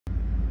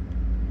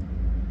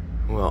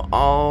Well,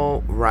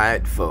 all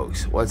right,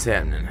 folks, what's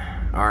happening?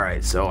 All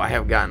right, so I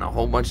have gotten a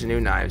whole bunch of new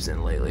knives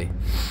in lately,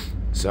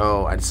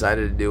 so I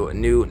decided to do a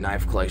new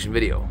knife collection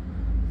video.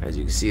 As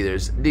you can see,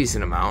 there's a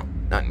decent amount,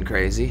 nothing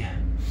crazy,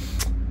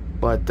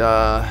 but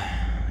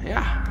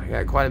yeah, I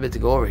got quite a bit to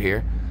go over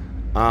here.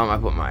 I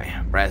put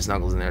my brass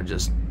knuckles in there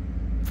just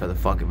for the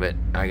fuck of it.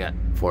 I got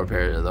 4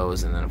 pairs of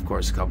those, and then of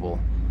course a couple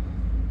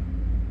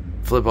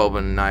flip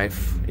open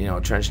knife,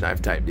 trench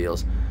knife type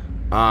deals.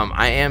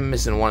 I am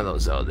missing one of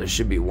those though. There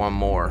should be one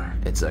more.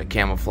 It's a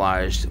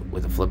camouflaged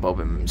with a flip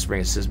open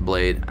spring assist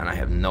blade, and I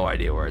have no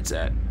idea where it's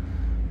at.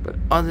 But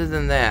other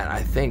than that,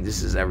 I think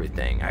this is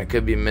everything. I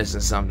could be missing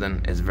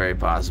something. It's very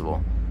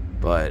possible.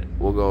 But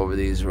we'll go over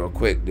these real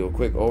quick, do a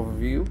quick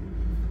overview,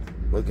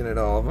 looking at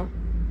all of them.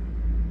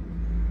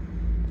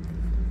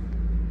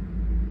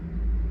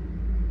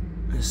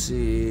 Let's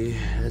see,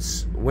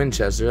 that's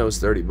Winchester. That was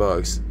 30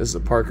 bucks. This is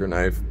a Parker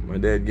knife my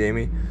dad gave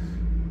me.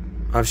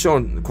 I've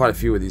shown quite a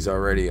few of these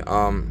already.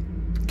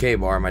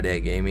 K-bar my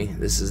dad gave me.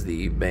 This is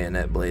the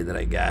bayonet blade that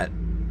I got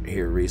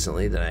here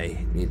recently that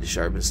I need to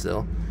sharpen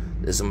still.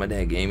 This one my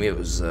dad gave me. It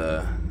was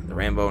the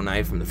Rambo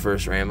knife from the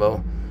first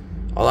Rambo.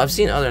 Although I've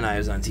seen other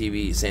knives on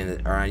TV saying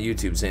that, or on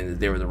YouTube saying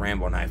that they were the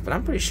Rambo knife, but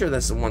I'm pretty sure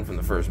that's the one from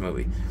the first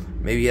movie.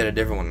 Maybe he had a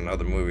different one in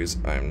other movies.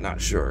 I'm not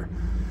sure.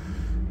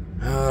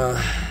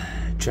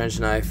 Trench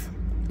knife.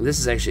 This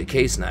is actually a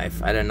case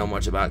knife. I didn't know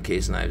much about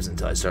case knives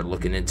until I started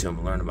looking into them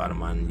and learned about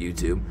them on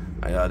YouTube.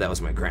 That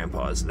was my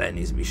grandpa's. That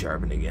needs to be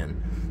sharpened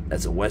again.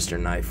 That's a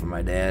Western knife from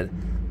my dad.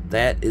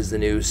 That is the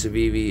new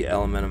Civivi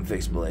Elementum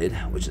fixed blade,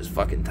 which is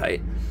fucking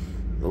tight.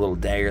 The little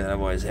dagger that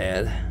I've always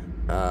had.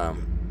 A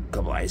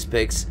couple ice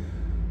picks.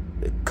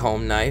 The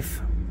comb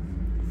knife.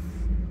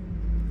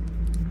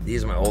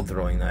 These are my old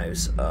throwing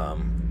knives.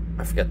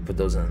 I forgot to put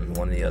those in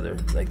one of the other,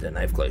 like that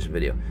knife collection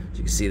video. As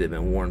you can see, they've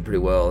been worn pretty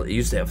well. It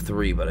used to have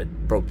 3, but I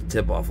broke the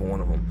tip off of one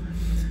of them.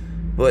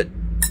 But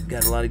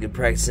got a lot of good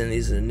practice in.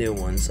 These are the new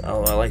ones. I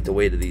like the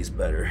weight of these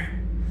better.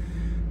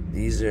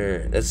 That's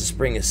a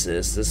spring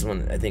assist. This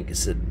one, I think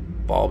it's a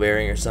ball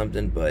bearing or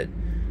something, but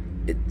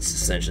it's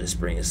essentially a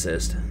spring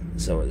assist.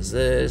 So is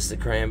this, the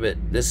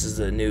Karambit. This is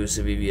the new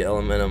Civivi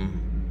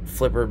Elementum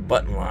flipper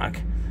button lock.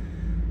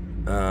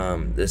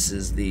 This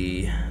is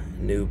the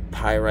new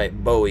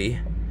Pyrite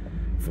Bowie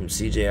from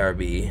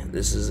CJRB.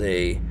 This is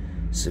a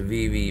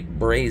Civivi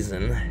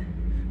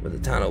Brazen with a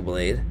tonneau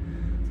blade.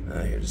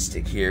 Here's a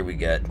stick here. We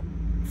got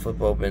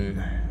flip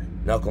open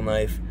knuckle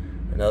knife,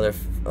 another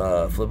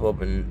flip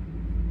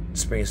open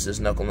spring assist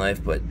knuckle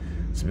knife, but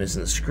it's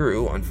missing the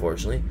screw,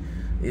 unfortunately.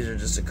 These are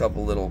just a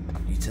couple little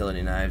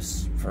utility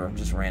knives for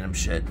just random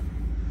shit,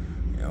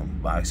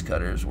 box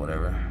cutters,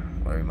 whatever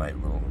you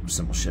might, little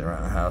simple shit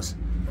around the house.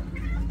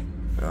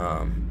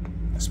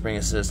 Spring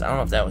assist. I don't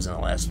know if that was in the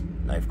last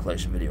knife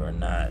collection video or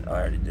not. I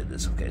already did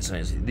this. Okay,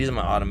 so these are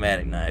my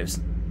automatic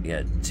knives. You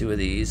got 2 of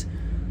these.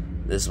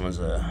 This one's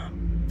a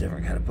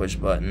different kind of push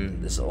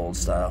button. This is old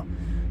style.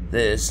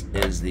 This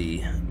is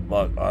the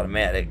Buck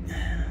automatic.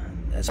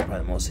 That's probably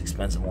the most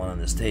expensive one on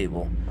this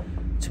table.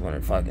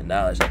 $200 fucking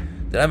dollars.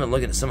 Dude, I've been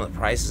looking at some of the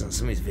prices on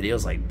some of these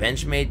videos, like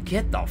Benchmade.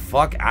 Get the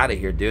fuck out of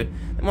here, dude.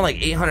 They're more like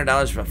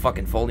 $800 for a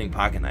fucking folding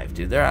pocket knife,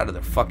 dude. They're out of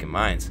their fucking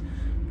minds.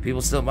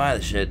 People still buy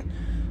the shit.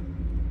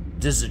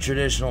 This is a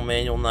traditional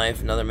manual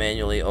knife, another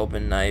manually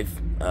open knife.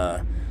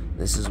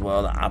 This is,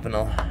 well, the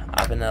Opinel.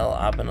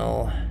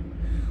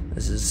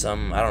 This is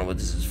some, I don't know what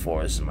this is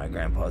for. This is my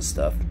grandpa's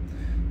stuff.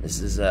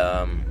 This is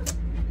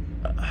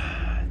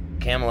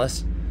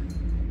Camelus.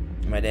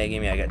 My dad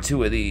gave me, I got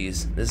 2 of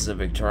these. This is a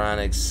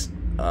Victorinox.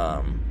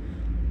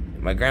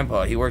 My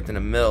grandpa, he worked in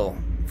a mill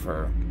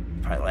for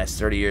probably the last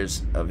 30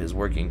 years of his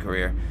working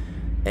career.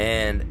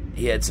 And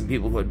he had some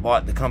people who had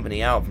bought the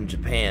company out from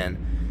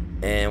Japan.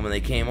 And when they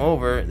came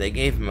over, they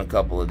gave him a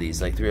couple of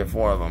these, like 3 or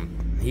 4 of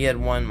them. He had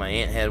one, my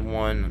aunt had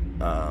one,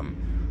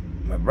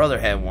 my brother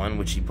had one,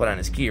 which he put on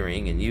his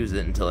keyring and used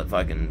it until it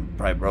fucking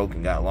probably broke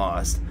and got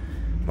lost.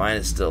 Mine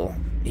is still,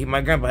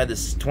 my grandpa had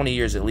this 20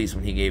 years at least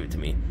when he gave it to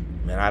me.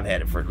 And I've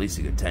had it for at least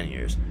a good 10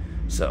 years.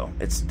 So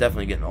it's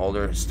definitely getting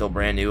older. It's still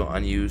brand new,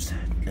 unused.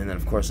 And then,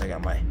 of course, I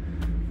got my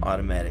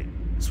automatic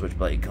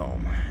switchblade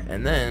comb.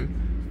 And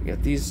then we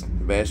got these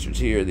bastards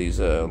here, these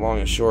long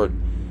and short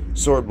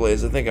sword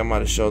blades. I think I might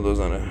have showed those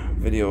on a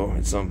video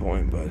at some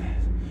point, but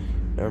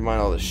never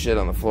mind all the shit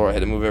on the floor. I had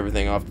to move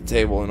everything off the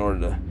table in order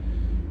to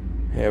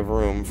have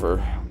room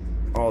for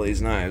all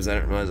these knives. I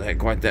didn't realize I had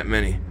quite that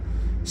many.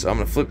 So I'm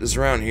going to flip this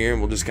around here,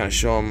 and we'll just kind of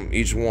show them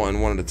each one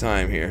at a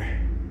time here.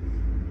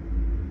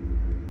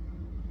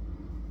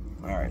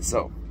 Alright,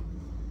 so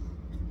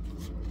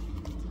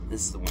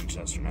this is the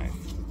Winchester knife.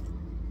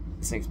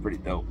 This thing's pretty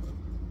dope.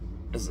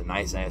 This is a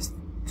nice ass,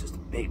 just a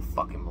big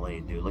fucking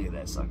blade, dude. Look at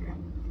that sucker.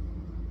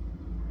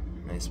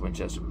 Nice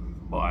Winchester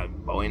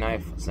Bowie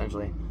knife,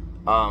 essentially.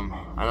 I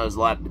know there's a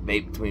lot of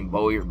debate between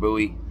Bowie or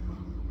Bowie.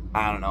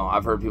 I don't know.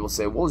 I've heard people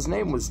say, well, his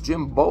name was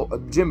Jim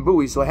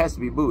Bowie, so it has to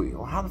be Bowie.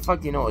 Well, how the fuck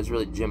do you know it was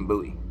really Jim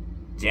Bowie?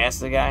 Did you ask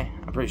the guy?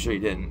 I'm pretty sure you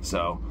didn't.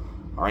 So,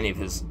 or any of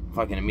his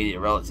fucking immediate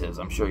relatives.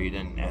 I'm sure you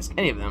didn't ask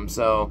any of them.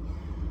 So,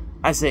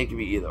 I say it could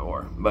be either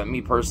or, but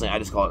me personally, I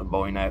just call it a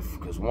Bowie knife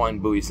because one,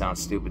 Bowie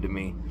sounds stupid to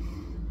me,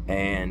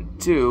 and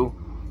two,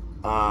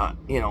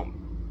 you know,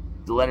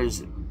 the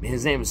letters.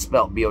 His name is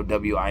spelled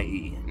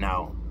B-O-W-I-E.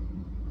 Now,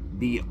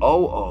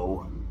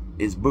 B-O-O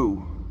is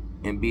Boo,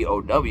 and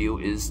B-O-W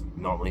is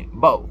normally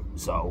Bo.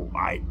 So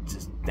I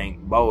just think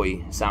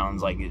Bowie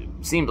seems like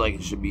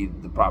it should be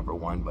the proper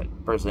one.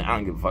 But personally, I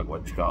don't give a fuck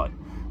what you call it.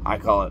 I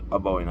call it a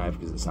Bowie knife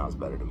because it sounds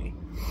better to me.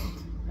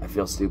 I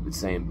feel stupid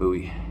saying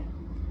Bowie.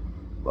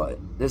 But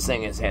this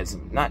thing has had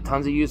some, not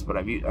tons of use, but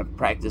I've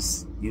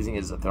practiced using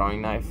it as a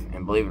throwing knife.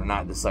 And believe it or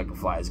not, this sucker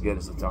flies good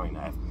as a throwing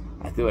knife.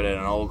 I threw it at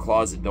an old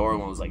closet door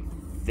when it was like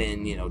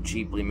thin, you know,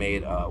 cheaply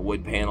made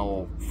wood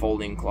panel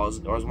folding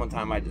closet doors. One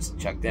time I just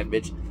chucked that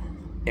bitch.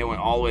 It went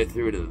all the way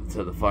through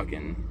to the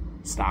fucking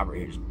stopper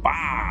here. Just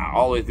bah!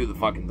 All the way through the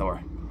fucking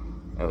door.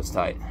 It was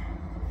tight.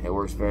 It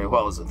works very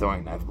well as a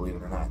throwing knife, believe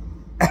it or not.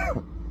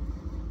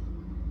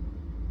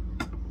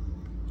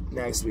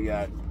 Next we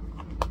got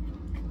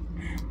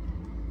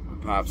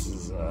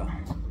Pops'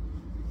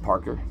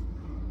 Parker.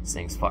 This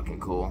thing's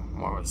fucking cool.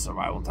 More of a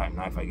survival type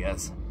knife, I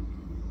guess.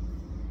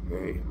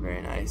 Very,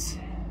 very nice.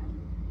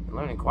 I'm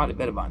learning quite a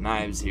bit about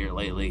knives here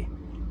lately.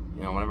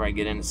 You know, whenever I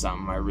get into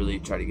something, I really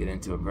try to get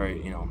into it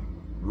very, you know,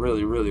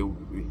 really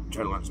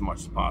try to learn as much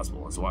as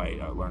possible. That's why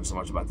I learned so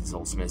much about these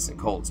old Smiths and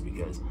Colts,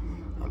 because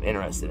I'm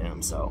interested in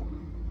them. So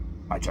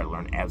I try to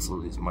learn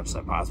absolutely as much as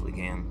I possibly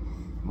can.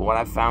 But what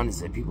I've found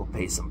is that people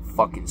pay some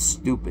fucking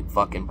stupid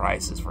fucking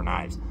prices for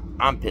knives.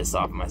 I'm pissed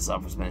off at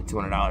myself for spending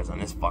 $200 on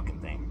this fucking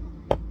thing.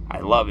 I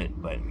love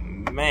it, but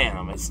man,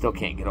 I still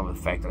can't get over the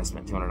fact that I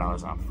spent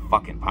 $200 on a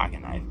fucking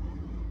pocket knife.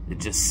 It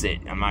just sit.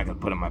 I'm not gonna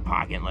put it in my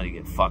pocket and let it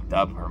get fucked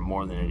up, or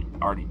more than it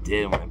already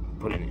did when I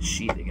put it in its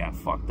sheath. It got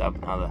fucked up.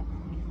 Now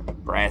the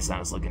brass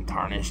on it's looking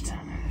tarnished.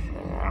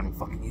 I don't even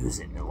fucking use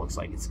it, and it looks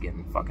like it's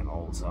getting fucking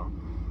old. So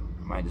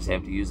I might just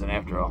have to use it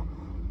after all.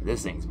 But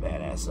this thing's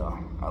badass, so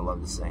I love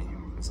this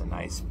thing. It's a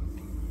nice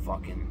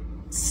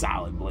fucking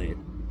solid blade.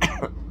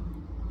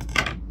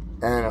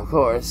 And of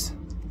course,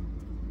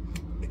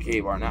 the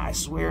K-bar. Now I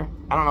swear,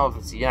 I don't know if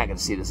it's, you're not gonna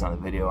see this on the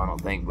video, I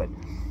don't think, but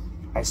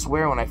I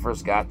swear when I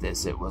first got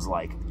this, it was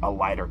like a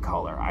lighter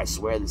color. I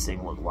swear this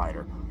thing looked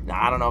lighter.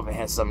 Now I don't know if it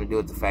has something to do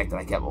with the fact that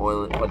I kept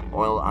putting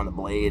oil on the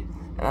blade,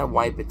 and I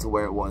wipe it to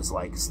where it was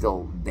like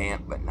still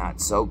damp but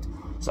not soaked.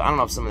 So I don't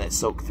know if some of that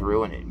soaked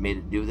through and it made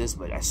it do this,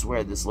 but I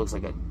swear this looks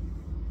like a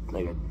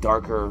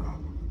darker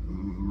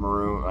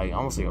maroon, like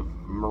almost like a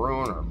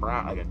maroon or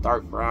brown, like a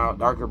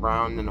darker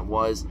brown than it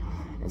was.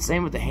 And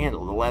same with the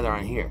handle, the leather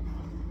on here.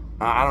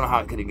 I don't know how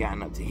it could have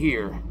gotten up to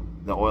here,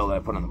 the oil that I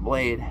put on the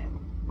blade,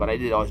 but I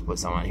did always put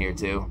some on here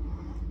too.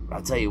 But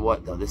I'll tell you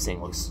what though, this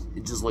thing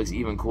it just looks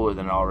even cooler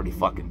than it already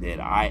fucking did.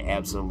 I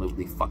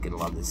absolutely fucking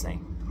love this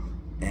thing.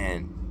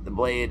 And the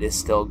blade is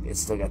still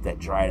got that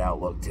dried out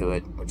look to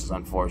it, which is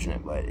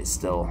unfortunate, but it's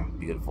still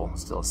beautiful.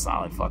 It's still a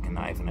solid fucking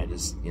knife, and I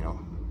just, you know,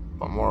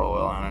 put more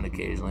oil on it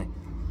occasionally.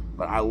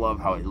 But I love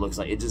how it looks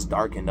like. It just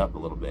darkened up a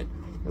little bit.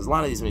 There's a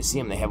lot of these, when you see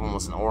them, they have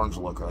almost an orange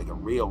look, or like a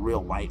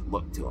real light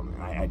look to them.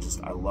 And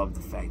I love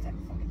the fact that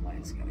fucking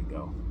light's gotta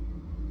go.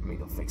 Let me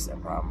go fix that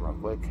problem real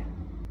quick.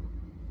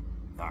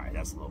 Alright,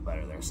 that's a little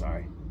better there,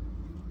 sorry.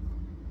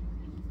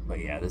 But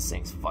yeah, this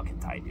thing's fucking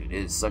tight, dude.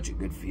 It is such a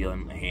good feel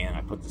in my hand.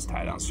 I put this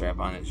tie-down strap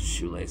on it, it's a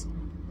shoelace.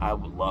 I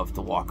would love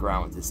to walk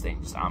around with this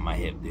thing just on my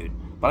hip, dude.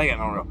 But I got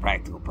no real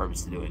practical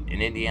purpose to do it.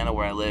 In Indiana,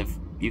 where I live,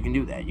 you can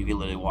do that. You can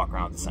literally walk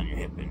around with this on your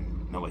hip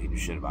and nobody can do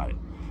shit about it.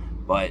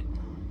 But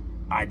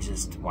I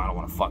don't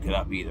want to fuck it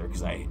up either,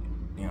 because I'm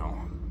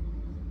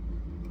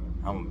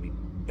gonna be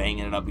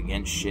banging it up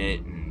against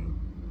shit and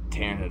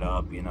tearing it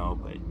up, you know.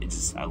 But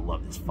I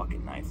love this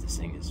fucking knife. This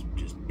thing is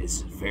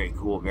it's very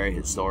cool, very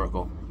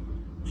historical,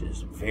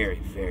 just very,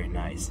 very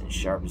nice and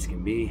sharp as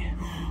can be.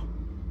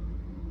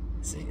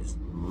 This thing is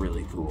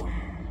really cool.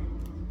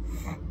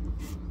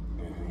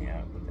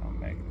 Yeah, put that one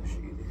back in the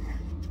sheath.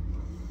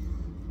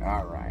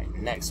 All right,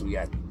 next we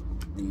got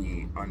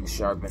the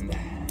unsharpened.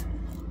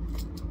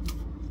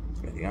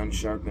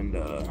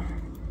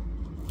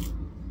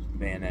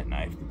 Bayonet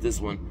knife. But this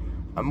one,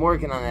 I'm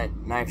working on that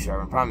knife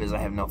sharpener. Problem is I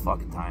have no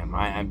fucking time.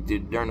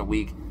 During the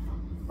week,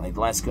 like the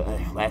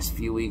last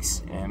few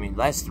weeks, I mean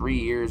last 3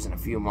 years and a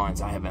few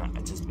months, I have been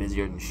just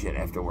busier than shit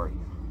after work.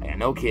 I got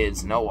no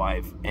kids, no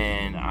wife,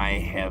 and I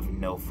have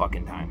no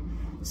fucking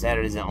time.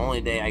 Saturday's the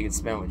only day I can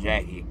spend with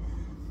Jackie.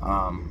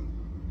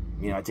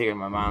 You know, I take her to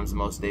my mom's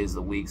most days of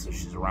the week, so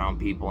she's around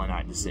people and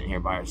not just sitting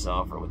here by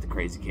herself or with the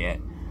crazy cat.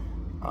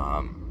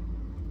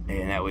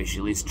 And that way she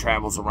at least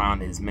travels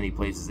around as many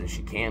places as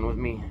she can with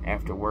me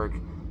after work.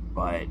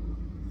 But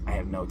I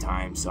have no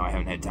time, so I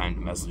haven't had time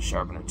to mess with the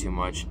sharpener too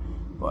much.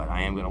 But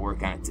I am going to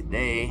work on it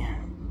today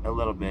a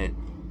little bit.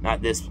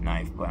 Not this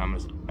knife, but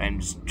I'm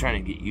just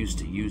trying to get used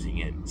to using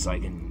it so I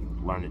can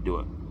learn to do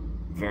it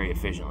very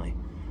efficiently.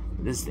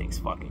 But this thing's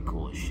fucking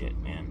cool as shit,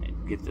 man.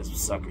 Get this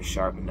sucker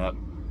sharpened up.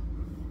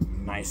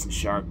 Nice and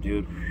sharp,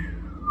 dude.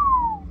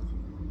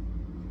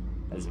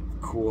 That is a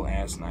cool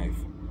ass knife.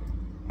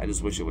 I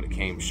just wish it would have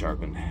came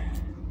sharpened.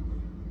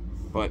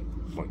 But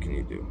what can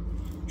you do?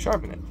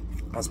 sharpen it.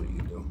 That's what you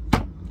can do.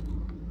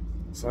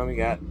 So we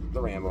got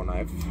the Rambo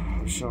knife.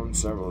 I've shown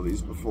several of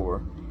these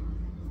before.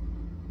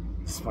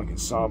 This fucking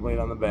saw blade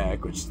on the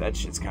back, which that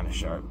shit's kind of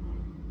sharp.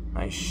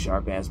 Nice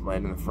sharp ass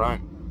blade in the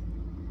front.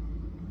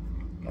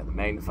 Got the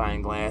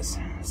magnifying glass.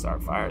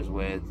 Start fires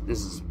with. This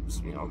is,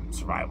 you know,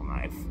 survival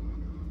knife.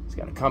 It's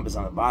got a compass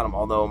on the bottom.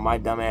 Although my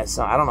dumbass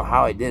son, I don't know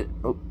how I did.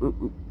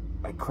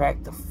 I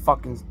cracked the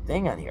fucking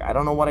thing on here. I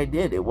don't know what I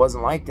did. It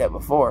wasn't like that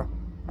before.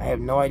 I have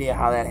no idea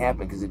how that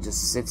happened because it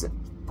just sits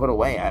put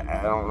away.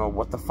 I don't know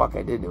what the fuck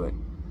I did to it.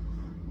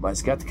 But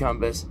it's got the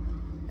compass.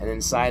 And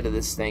inside of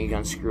this thing, you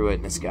unscrew it,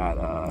 and it's got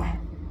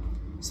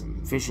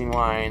some fishing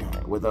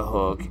line with a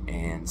hook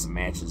and some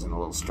matches and a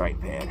little strike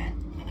pad.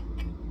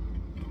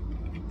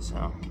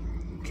 So,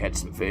 you catch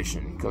some fish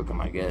and cook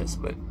them, I guess.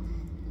 But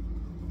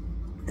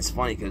it's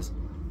funny because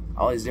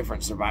all these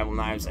different survival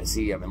knives I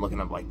see, I've been looking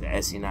up like the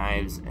Essie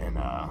knives and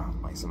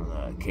like some of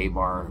the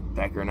K-Bar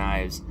Becker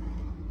knives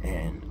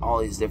and all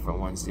these different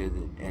ones, dude.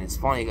 And it's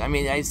funny. I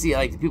mean, I see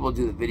like the people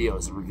do the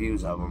videos, the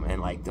reviews of them,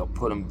 and like they'll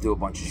put them do a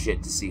bunch of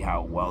shit to see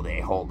how well they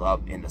hold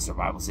up in the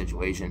survival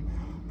situation.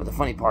 But the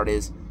funny part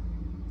is,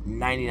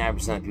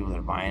 99% of people that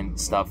are buying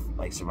stuff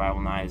like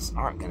survival knives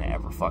aren't gonna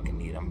ever fucking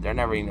need them. They're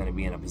never even gonna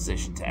be in a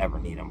position to ever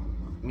need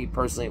them. Me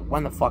personally,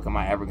 when the fuck am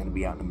I ever gonna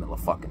be out in the middle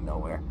of fucking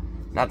nowhere?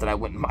 Not that I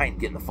wouldn't mind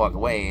getting the fuck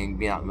away and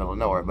being out in the middle of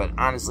nowhere, but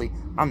honestly,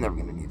 I'm never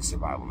gonna need a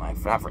survival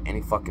knife, not for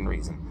any fucking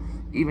reason.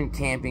 Even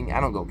camping, I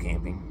don't go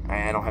camping.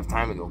 I don't have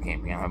time to go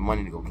camping. I don't have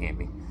money to go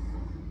camping.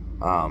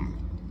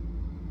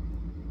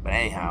 But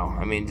anyhow,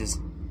 I mean,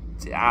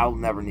 I'll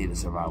never need a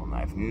survival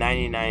knife.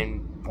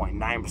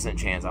 99.9%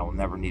 chance I will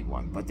never need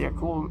one. But they're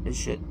cool as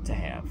shit to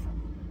have.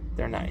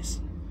 They're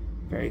nice.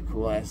 Very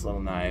cool ass little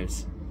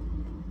knives.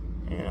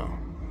 You know,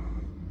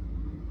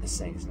 this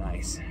thing's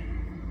nice.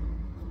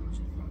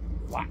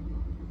 Wow.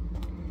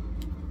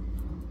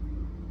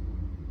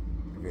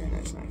 Very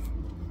nice knife.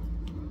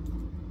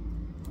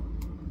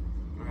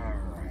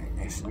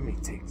 Actually, let me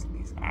take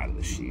these out of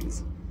the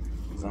sheaths.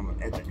 Because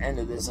at the end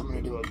of this, I'm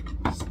going to do a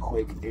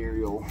quick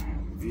aerial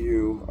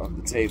view of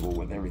the table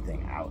with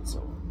everything out,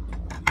 so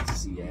you can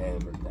see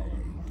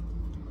everything.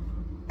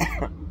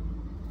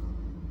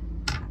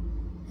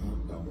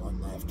 Got one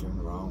knife turned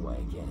the wrong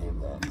way. Can't have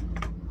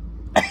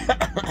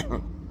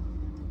that.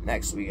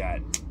 Next, we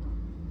got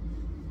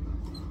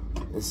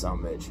this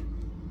sumbitch.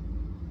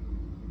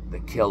 The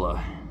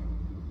Killa.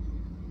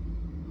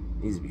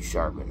 Needs to be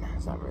sharpened.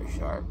 It's not very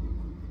sharp.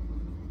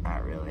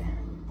 Not really.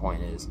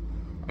 Point is,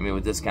 I mean,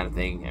 with this kind of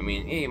thing, I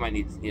mean, you might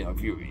need, you know, if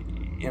you're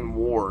in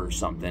war or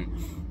something,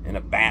 in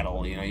a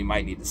battle, you know, you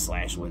might need to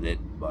slash with it,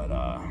 but,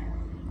 I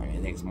mean, I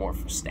think it's more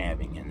for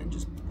stabbing and then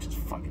just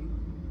fucking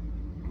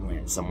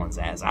winning someone's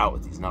ass out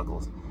with these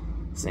knuckles.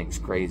 This thing's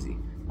crazy,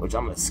 which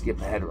I'm going to skip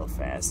ahead real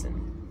fast,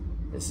 and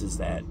this is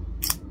that,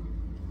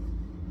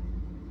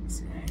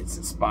 it's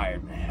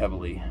inspired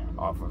heavily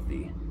off of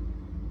the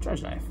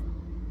trench knife.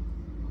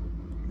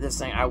 This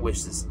thing, I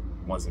wish this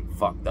wasn't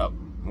fucked up.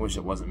 I wish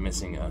it wasn't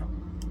missing a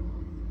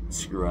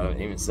screw out of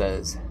it. It even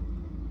says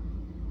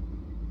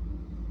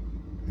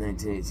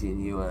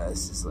 1918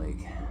 US. It's like,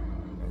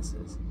 this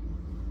is.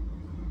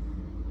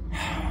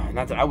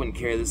 Not that I wouldn't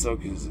carry this though,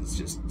 because it's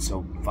just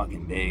so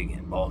fucking big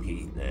and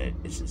bulky that it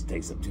just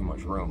takes up too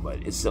much room,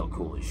 but it's still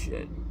cool as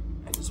shit.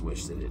 I just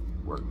wish that it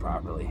worked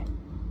properly.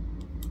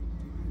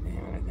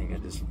 Damn it, I think I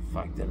just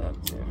fucked it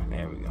up too.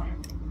 There we go.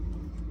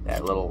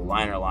 That little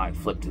liner lock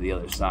flipped to the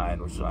other side,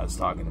 which is what I was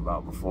talking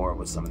about before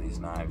with some of these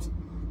knives.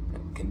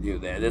 It can do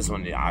that. This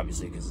one,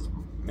 obviously, because it's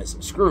missing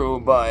a screw,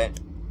 but,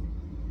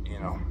 you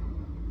know,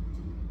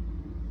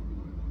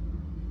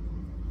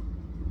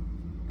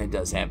 it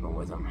does happen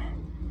with them.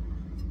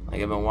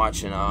 Like, I've been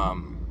watching,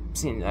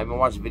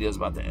 videos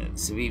about the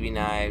Civivi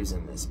knives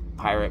and this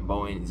Pirate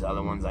Bowie and these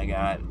other ones I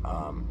got.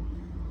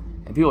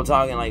 And people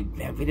talking, like,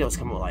 videos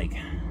come with, like,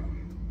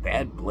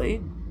 bad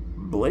blade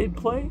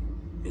play?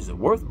 Is it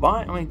worth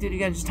buying? I'm like, dude, you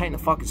gotta just tighten the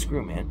fucking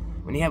screw, man.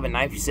 When you have a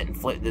knife, you sit and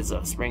flip, there's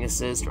a spring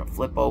assist or a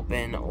flip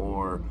open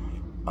or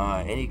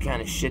any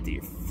kind of shit that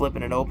you're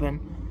flipping it open,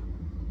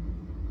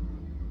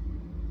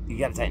 you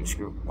gotta tighten the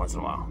screw once in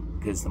a while.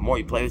 Because the more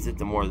you play with it,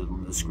 the more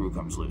the screw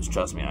comes loose.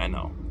 Trust me, I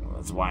know.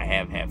 That's why I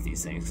have half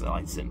these things, because I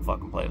like to sit and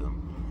fucking play with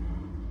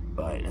them.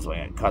 But that's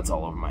why I got cuts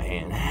all over my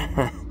hand.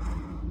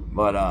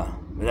 but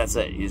that's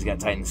it. You just gotta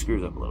tighten the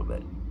screws up a little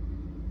bit.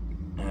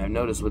 And I've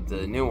noticed with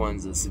the new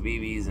ones, the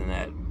Civivis and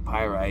that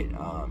Pyrite,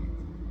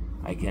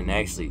 I can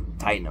actually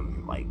tighten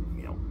them, like,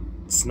 you know,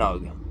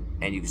 snug,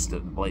 and you can still,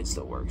 the blade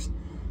still works.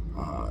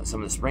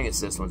 Some of the spring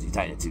assist ones, you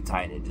tighten it too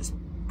tight, and it just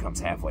comes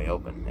halfway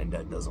open, and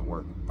that doesn't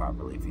work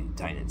properly if you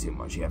tighten it too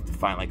much. You have to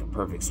find like a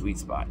perfect sweet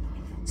spot.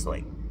 So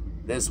like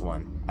this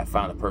one, I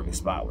found a perfect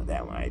spot with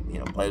that one. I, you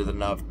know, played with it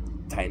enough,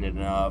 tightened it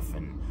enough,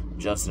 and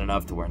adjusted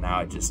enough to where now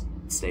it just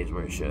stays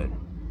where it should.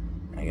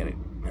 I got it.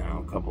 You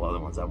know, a couple other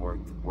ones I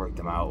worked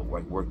them out,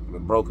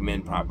 broke them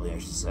in properly, I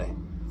should say.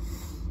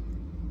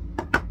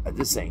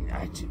 This ain't,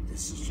 dude,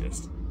 this is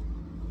just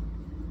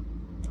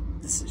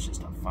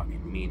a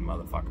fucking mean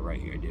motherfucker right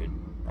here, dude.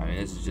 I mean,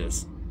 this is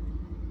just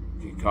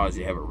can cause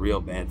you to have a real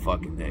bad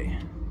fucking day.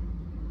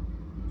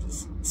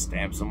 Just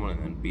stab someone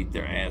and then beat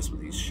their ass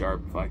with these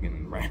sharp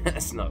fucking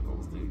brass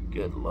knuckles, dude.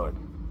 Good lord.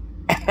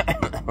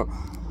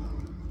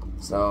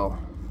 So,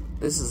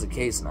 this is a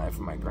case knife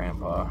from my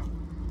grandpa.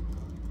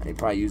 He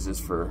probably used this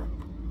for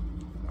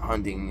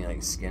hunting,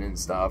 like skinning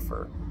stuff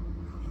or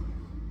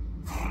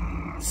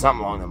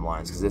something along them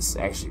lines, because this is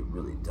actually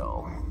really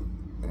dull.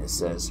 And it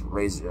says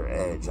razor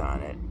edge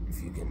on it.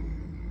 If you can,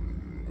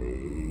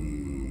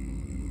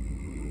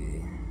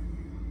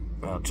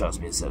 well,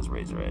 trust me, it says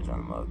razor edge on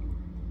the mug.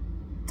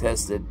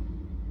 Tested,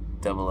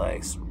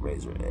 XX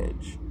razor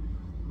edge,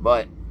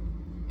 but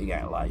it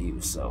got a lot of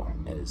use, so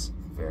it is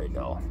very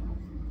dull.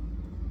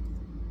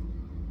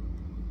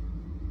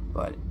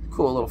 But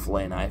cool little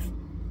fillet knife.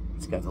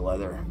 It's got the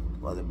leather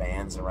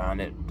bands around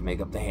it to make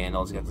up the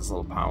handle. It's got this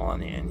little pommel on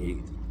the end.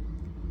 You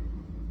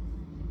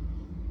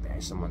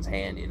bash someone's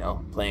hand, you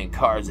know. Playing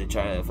cards, they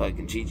try to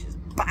fucking cheat you.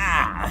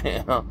 Bah!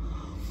 You know.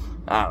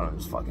 I don't know,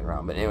 just fucking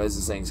around. But anyways,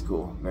 this thing's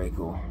cool. Very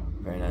cool.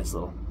 Very nice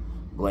little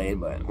blade.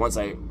 But once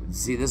I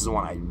see, this is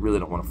one I really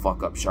don't want to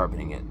fuck up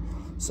sharpening it.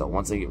 So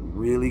once I get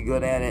really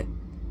good at it,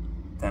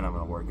 then I'm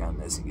gonna work on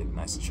this and get it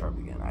nice and sharp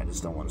again. I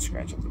just don't want to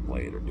scratch up the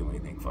blade or do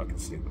anything fucking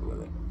stupid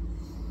with it.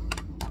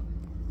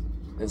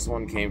 This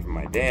one came from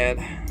my dad,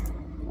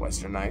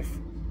 Western knife.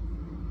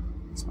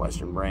 It's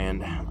Western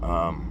brand. I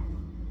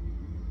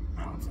don't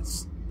know if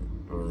it's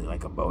really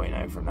like a Bowie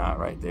knife or not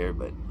right there,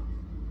 but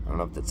I don't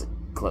know if that's a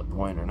clip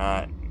point or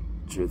not.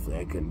 Truthfully,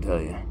 I couldn't tell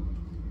you.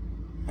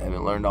 I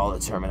haven't learned all the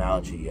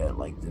terminology yet,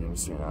 like the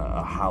difference between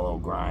a hollow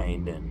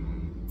grind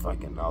and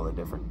fucking all the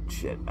different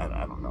shit. I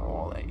don't know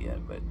all that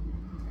yet, but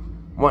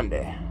one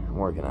day I'm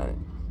working on it.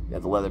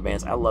 Got the leather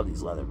bands. I love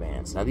these leather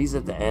bands. Now these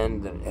at the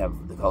end that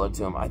have the color to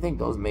them, I think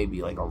those may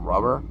be like a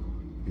rubber,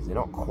 because they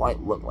don't quite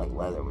look like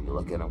leather when you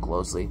look at them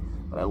closely.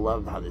 But I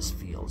love how this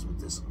feels with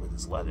this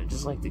leather.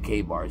 Just like the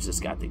K-bar, it's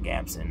just got the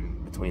gaps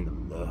in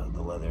between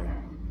the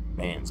leather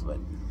bands. But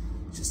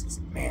it's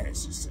just, man,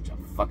 it's just such a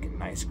fucking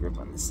nice grip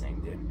on this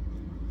thing, dude.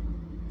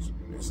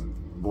 This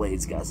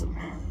blade's got some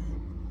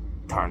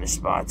tarnished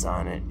spots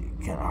on it.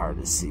 Kind of hard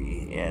to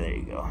see. Yeah, there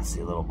you go.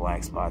 See little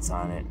black spots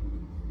on it.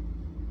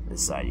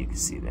 This side, you can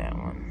see that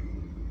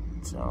one.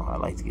 So I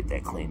like to get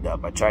that cleaned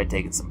up. I tried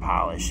taking some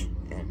polish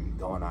and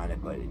going on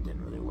it, but it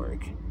didn't really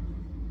work.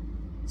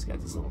 It's got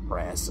this little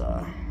brass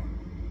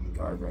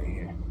guard right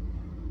here.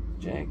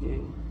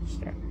 Jackie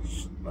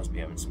must be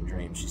having some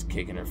dreams. She's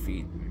kicking her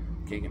feet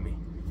and kicking me.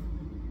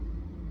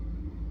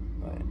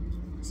 But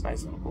it's a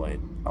nice little blade.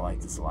 I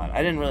like this a lot.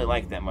 I didn't really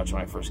like it that much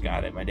when I first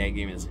got it. My dad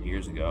gave me this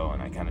years ago,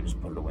 and I kind of just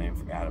put it away and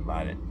forgot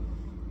about it.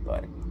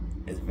 But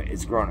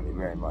it's grown on me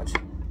very much.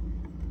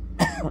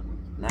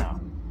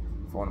 Now,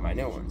 for one of my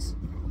new ones,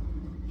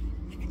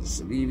 the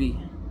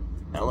Civivi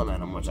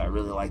Elementum, which I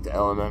really like the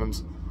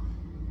Elementums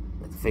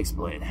with the fixed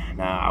blade.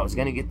 Now, I was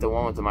going to get the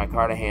one with the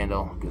micarta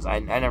handle, because I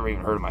never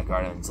even heard of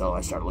micarta until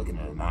I started looking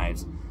at the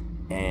knives,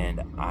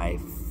 and I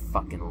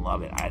fucking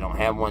love it. I don't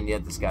have one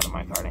yet that's got a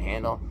micarta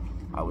handle.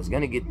 I was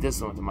going to get this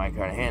one with the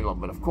micarta handle,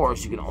 but of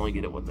course, you can only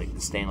get it with like the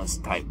stainless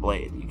type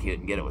blade. You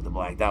couldn't get it with the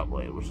blacked out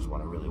blade, which is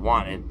what I really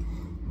wanted.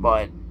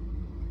 But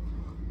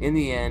in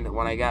the end,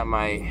 when I got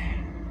my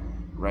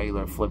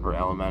regular flipper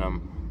Elementum,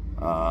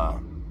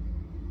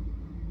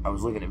 I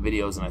was looking at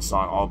videos and I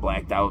saw an all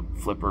blacked out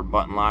flipper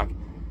button lock,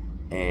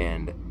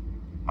 and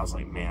I was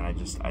like, man, I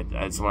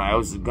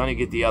was gonna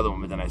get the other one,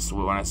 but then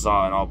when I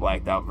saw an all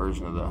blacked out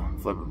version of the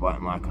flipper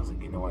button lock, I was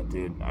like, you know what,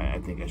 dude, I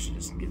think I should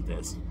just get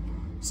this.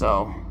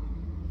 So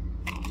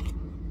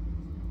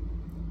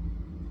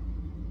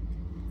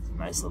it's a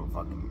nice little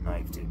fucking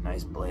knife, dude.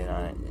 Nice blade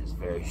on it. It's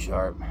very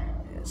sharp.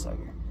 Yeah,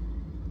 sucker.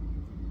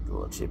 A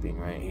little chipping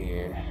right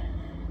here.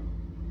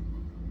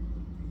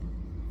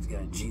 It's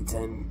got a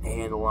G10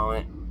 handle on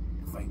it.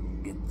 If I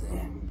can get the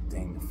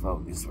thing to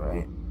focus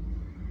right.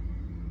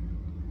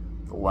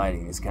 The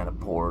lighting is kind of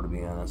poor, to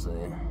be honest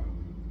with you.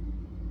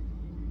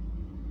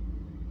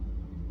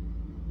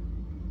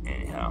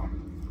 Anyhow,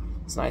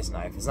 it's a nice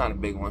knife. It's not a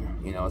big one,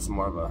 you know. It's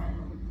more of a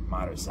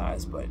moderate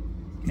size, but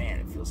man,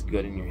 it feels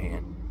good in your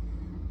hand.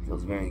 It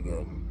feels very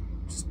good.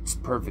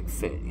 Just perfect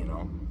fit, you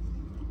know.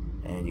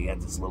 And you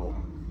got this little.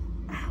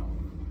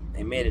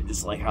 They made it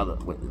just like how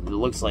it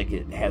looks like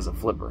it has a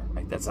flipper.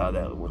 Like that's how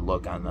that would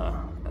look on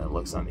it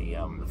looks on the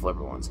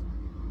flipper ones.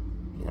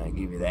 You know, I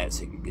give you that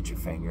so you can get your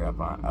finger up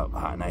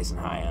high, nice and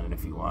high on it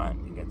if you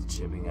want. You got the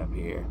chipping up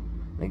here.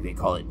 I think they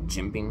call it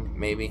jimping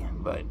maybe,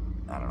 but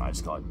I don't know. I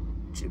just call it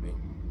chipping.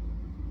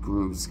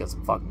 Grooves. It's got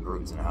some fucking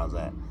grooves in it. How's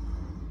that?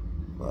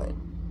 But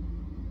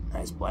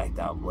nice blacked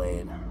out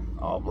blade.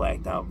 All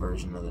blacked out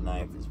version of the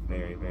knife is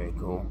very, very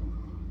cool.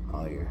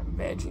 All your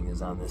badging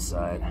is on this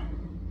side.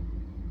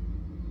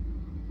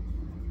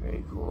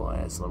 Very cool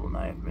ass little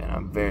knife, man.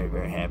 I'm very,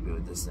 very happy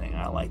with this thing.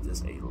 I like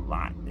this a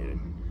lot, dude.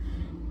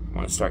 I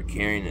want to start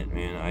carrying it,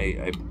 man.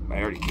 I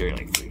already carry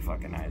like 3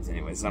 fucking knives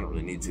anyway, so I don't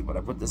really need to. But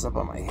I put this up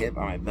on my hip,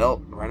 on my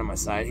belt, right on my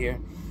side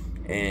here,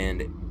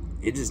 and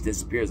it just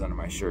disappears under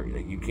my shirt.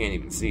 Like, you can't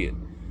even see it.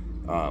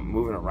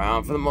 moving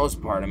around for the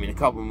most part. I mean, a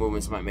couple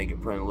movements might make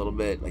it print a little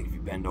bit, like if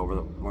you bend over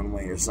one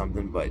way or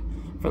something, but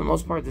for the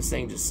most part, this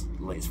thing just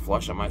lays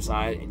flush on my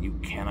side, and you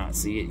cannot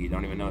see it. You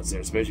don't even know it's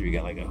there, especially if you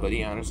got like a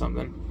hoodie on or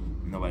something.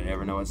 Nobody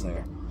ever knows it's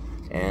there.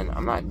 And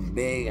I'm not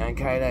big on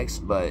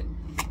Kydex, but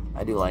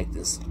I do like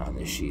this on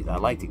this sheath.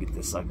 I'd like to get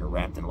this sucker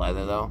wrapped in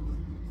leather, though.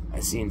 I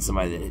seen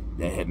somebody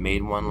that had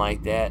made one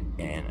like that,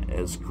 and it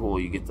was cool.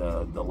 You get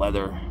the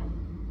leather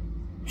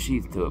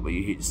sheath to it, but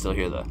you still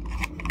hear the,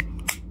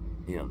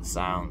 you know, the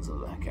sounds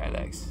of the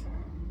Kydex.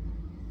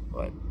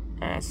 But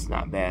it's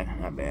not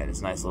bad, not bad.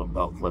 It's a nice little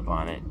belt clip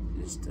on it.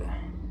 Just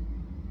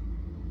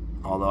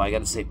although I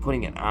gotta say,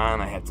 putting it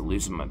on, I have to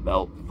loosen my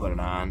belt to put it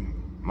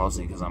on,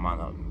 mostly because I'm on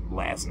the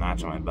last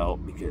notch on my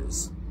belt,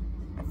 because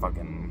I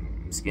fucking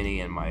am skinny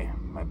and my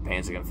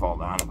pants are gonna fall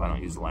down if I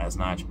don't use the last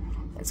notch.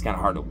 It's kind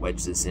of hard to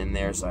wedge this in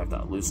there, so I have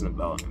to loosen the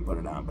belt and put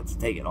it on. But to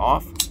take it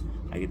off,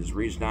 I can just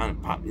reach down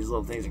and pop. These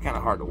little things are kind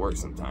of hard to work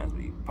sometimes,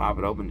 but you pop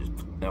it open,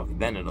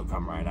 then it'll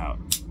come right out.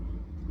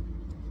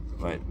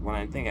 But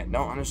one thing I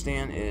don't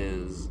understand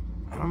is,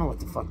 I don't know what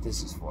the fuck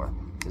this is for,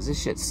 because this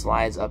shit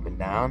slides up and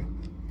down,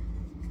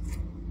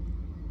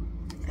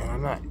 and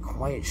I'm not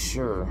quite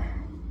sure.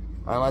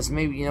 Unless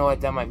maybe, you know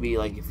what, that might be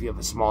like if you have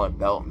a smaller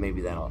belt,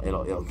 maybe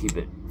it'll keep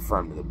it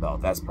firm to the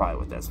belt. That's probably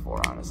what that's for,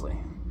 honestly.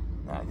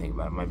 Now I think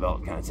about it, my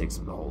belt kind of takes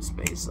up the whole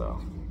space,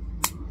 so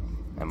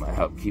that might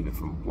help keep it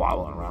from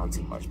wobbling around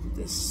too much. But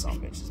this son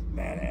of a bitch is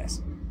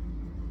badass.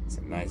 It's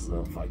a nice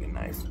little fucking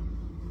knife.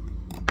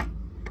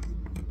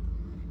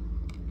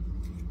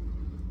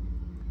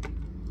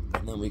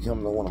 And then we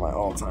come to one of my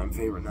all-time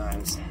favorite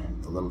knives,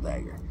 the Little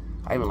Dagger.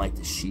 I even like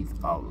the sheath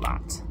a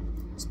lot.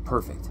 It's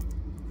perfect.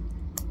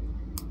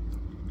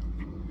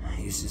 I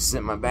used to sit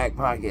in my back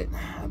pocket.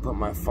 I put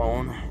my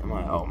phone in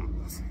my,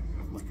 I'm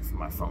looking for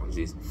my phone,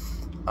 jeez.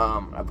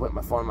 I put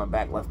my phone in my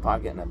back left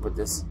pocket, and I put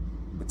this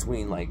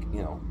between, like,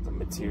 you know, the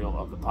material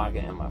of the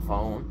pocket and my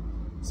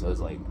phone. So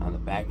it's like on the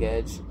back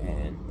edge,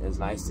 and it's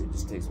nice to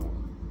just take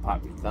some,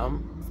 pop your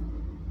thumb.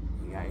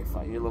 You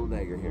got your Little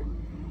Dagger here.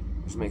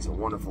 Which makes a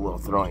wonderful little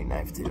throwing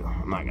knife too.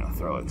 I'm not gonna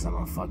throw it because I'm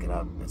gonna fuck it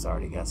up. It's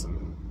already got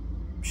some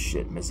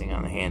shit missing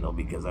on the handle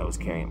because I was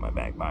carrying it in my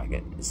back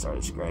pocket. It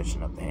started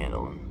scratching up the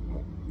handle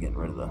and getting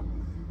rid of the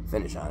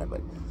finish on it.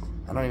 But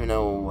I don't even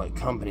know what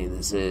company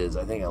this is.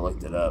 I think I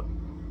looked it up.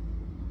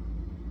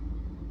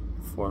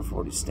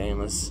 440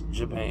 stainless,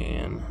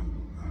 Japan.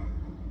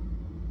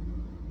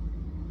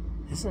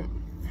 Isn't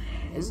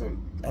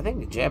I think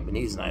the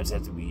Japanese knives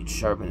have to be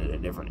sharpened at a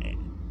different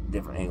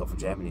angle for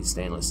Japanese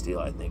stainless steel.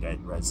 I think I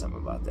read something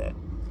about that.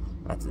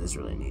 Not that this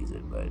really needs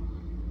it, but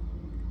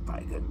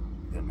probably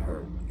couldn't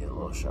hurt to get a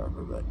little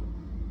sharper. But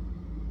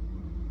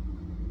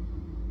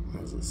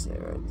what does it say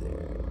right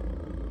there?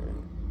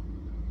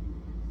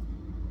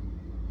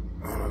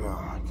 I don't know.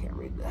 I can't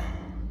read that.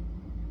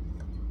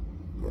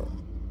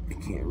 I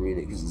can't read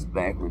it because it's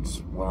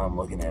backwards. While I'm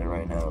looking at it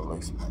right now, it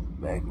looks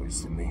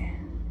backwards to me.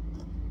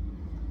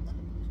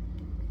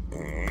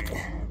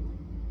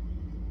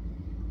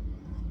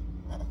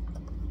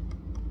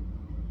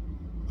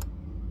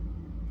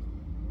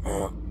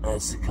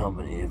 That's the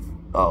company of,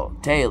 oh,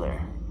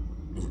 Taylor.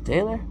 Is it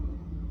Taylor?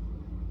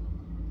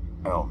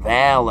 Oh,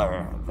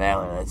 Valor.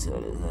 Valor, that's who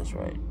it is, that's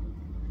right.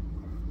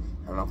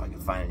 I don't know if I can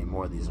find any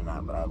more of these or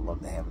not, but I'd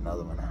love to have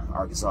another one.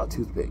 Arkansas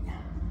toothpick.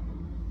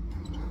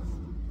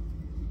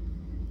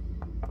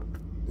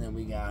 Then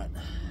we got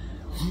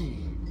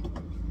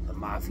the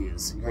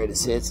Mafia's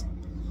greatest hits.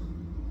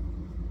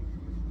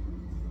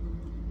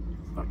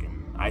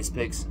 Fucking ice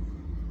picks.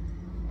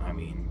 I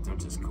mean, they're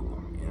just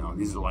cool. You know,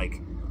 these are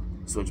like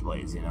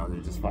switchblades, you know, they're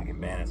just fucking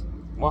badass.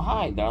 Well,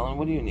 hi, darling,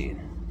 what do you need?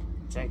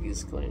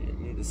 Jackie's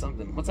needed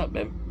something. What's up,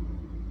 babe?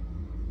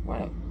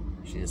 What?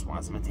 She just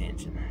wants some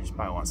attention. She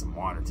probably wants some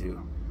water,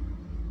 too.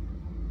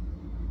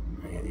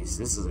 Yeah, this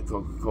is a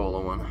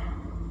Coca-Cola one.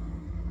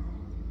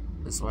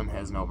 This one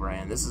has no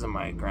brand. This is in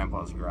my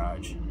grandpa's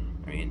garage.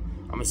 I mean,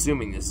 I'm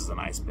assuming this is an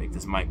ice pick.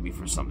 This might be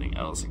for something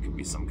else. It could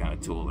be some kind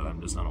of tool that I'm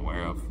just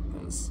unaware of,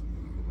 because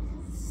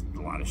it's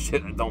a lot of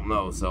shit I don't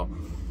know, so.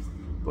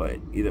 But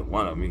either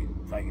one of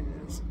them, I can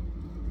use.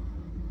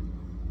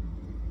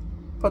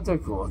 But they're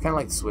cool. Kind of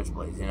like the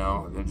switchblades, you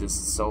know. They're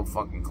just so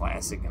fucking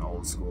classic and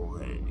old school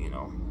that, you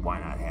know, why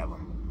not have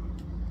them?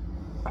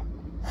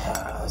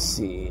 Let's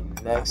see.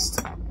 Next,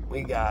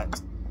 we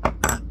got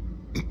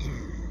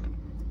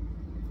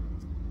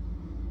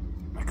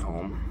my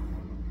comb.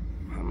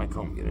 How did my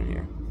comb get in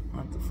here?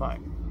 What the fuck?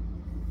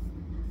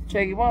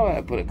 Jackie, why would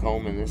I put a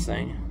comb in this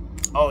thing?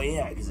 Oh,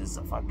 yeah, because it's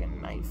a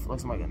fucking knife.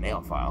 Looks like a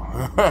nail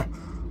file.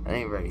 That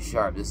ain't very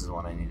sharp. This is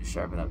one I need to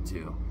sharpen up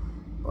too.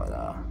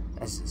 But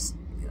that's just,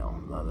 you know,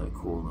 another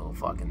cool little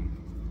fucking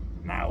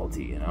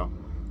novelty, you know.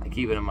 I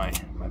keep it in my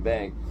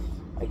bag.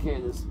 I carry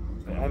this,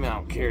 I mean, I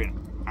don't carry it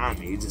on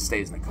me. It just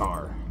stays in the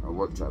car or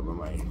work truck. With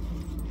my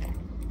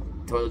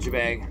toiletry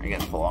bag, I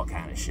got to pull all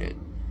kind of shit.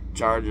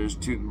 Chargers,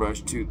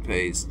 toothbrush,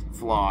 toothpaste,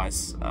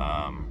 floss,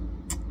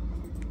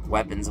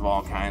 weapons of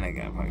all kind. I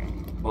got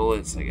fucking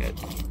bullets, I got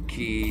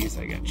keys,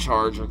 I got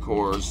charger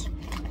cores,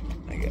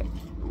 I got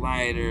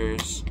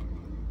Lighters.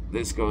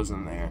 This goes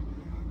in there.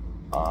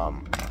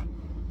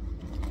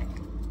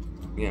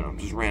 You know,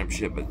 just random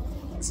shit, but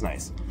it's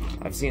nice.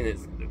 I've seen that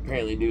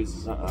apparently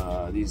dudes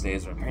these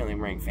days are apparently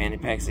wearing fanny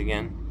packs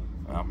again.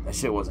 That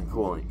shit wasn't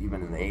cool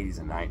even in the 80s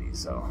and 90s,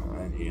 so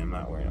I'm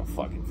not wearing a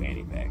fucking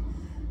fanny pack.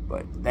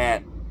 But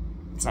that,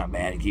 it's not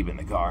bad to keep in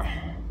the car.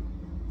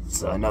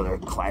 It's another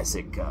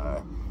classic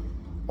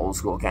old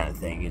school kind of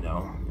thing, you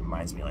know. It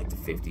reminds me of like the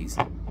 50s.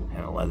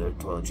 Had a leather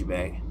toiletry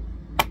bag.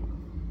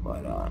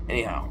 But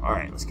anyhow,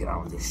 alright, let's get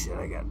on with this shit.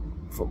 I got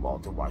football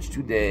to watch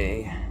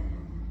today.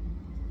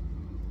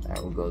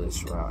 Alright, we'll go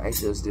this route.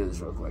 Actually, let's do this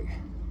real quick.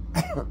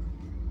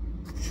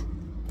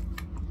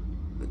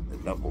 the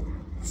double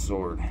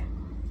sword.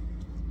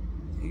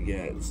 You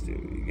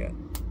got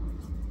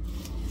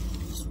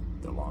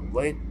the long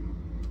blade.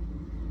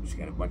 Just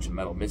got a bunch of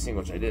metal missing,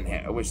 which I didn't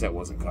have. I wish that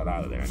wasn't cut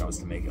out of there. I know it's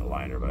to make it a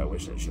liner, but I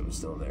wish that shit was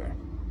still there.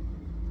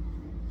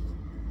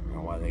 I don't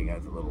know why they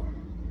got the little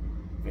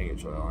finger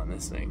choil on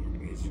this thing.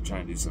 I guess you're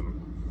trying to do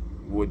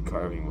some wood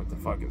carving with the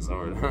fucking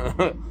sword.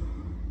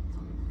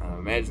 I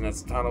imagine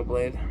that's a tunnel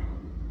blade.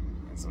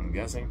 That's what I'm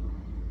guessing.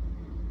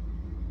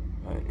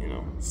 But, you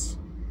know, it's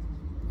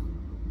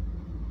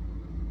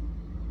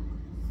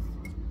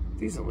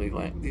decently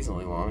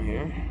long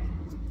here.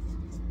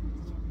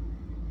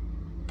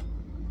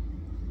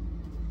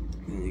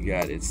 And you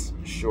got its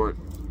short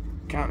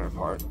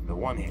counterpart, the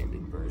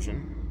one-handed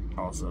version.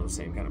 Also,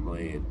 same kind of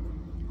blade.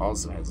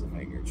 Also has a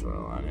finger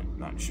choil on it.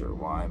 Not sure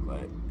why,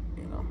 but,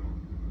 you know.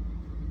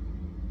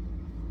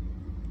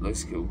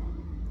 Looks cool.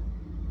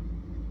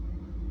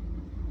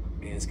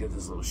 Yeah, it's got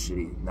this little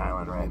shitty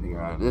nylon wrapping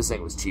around it. This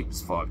thing was cheap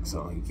as fuck,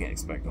 so you can't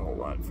expect a whole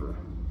lot for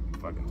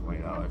fucking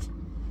 $20.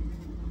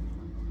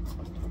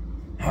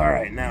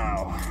 Alright,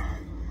 now,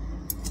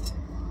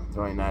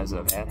 throwing knives that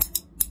I've had.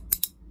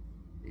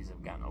 These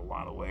have gotten a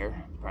lot of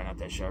wear. Probably not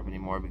that sharp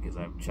anymore because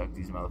I've chucked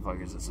these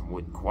motherfuckers at some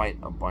wood quite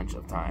a bunch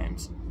of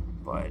times.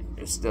 But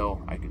there's still,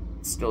 I could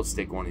still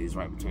stick one of these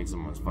right between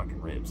someone's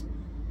fucking ribs.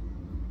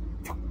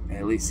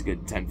 At least a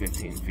good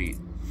 10-15 feet.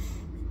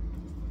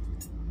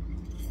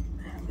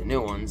 The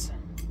new ones,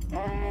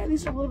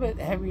 these are a little bit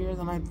heavier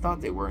than I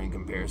thought they were in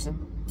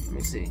comparison. Let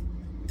me see.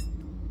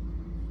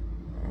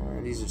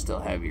 These are still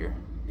heavier.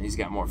 These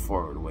got more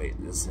forward weight.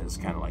 This is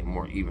kind of like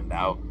more evened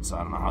out, so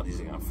I don't know how these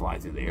are going to fly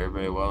through the air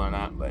very well or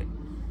not, but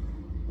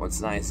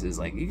what's nice is,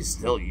 like, you can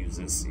still use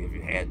this if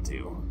you had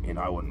to. You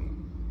know, I wouldn't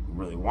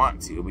really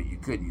want to, but you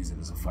could use it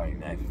as a fighting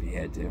knife if you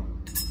had to.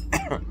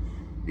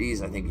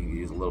 These, I think you could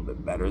use a little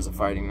bit better as a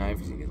fighting knife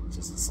because you get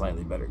just a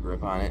slightly better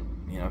grip on it,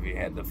 you know, if you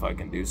had to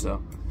fucking do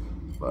so.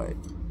 But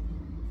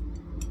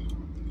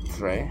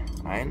 3,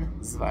 1,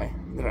 2,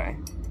 3.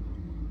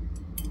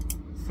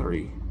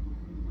 3.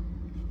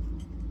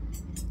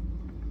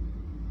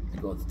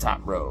 Go with the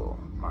top row.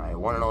 My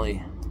one and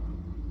only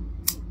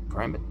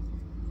Karambit.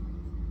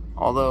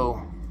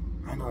 Although,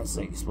 I know it's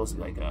like supposed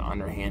to be like an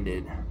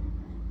underhanded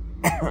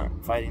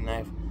fighting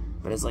knife,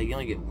 but it's like you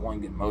only get one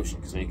good motion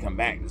because when you come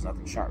back, there's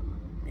nothing sharp.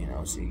 You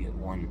know, so you get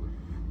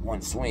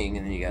one swing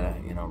and then you gotta,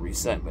 you know,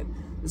 reset. But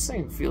this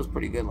thing feels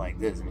pretty good like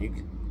this, and you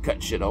can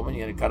cut shit open.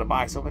 You gotta cut a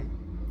box open.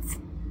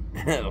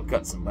 It'll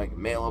cut some like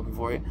mail open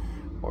for you,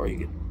 or you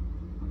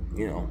can,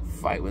 you know,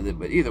 fight with it.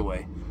 But either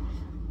way,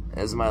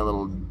 as my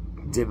little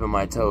dipping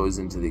my toes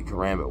into the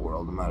Karambit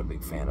world, I'm not a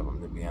big fan of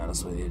them, to be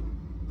honest with you,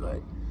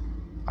 but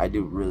I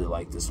do really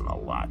like this one a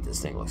lot.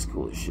 This thing looks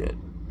cool as shit,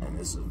 and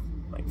this is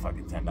like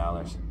fucking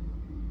 $10.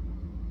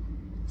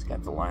 It's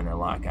got the liner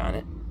lock on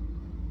it.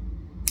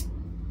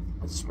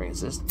 It's a spring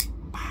assist.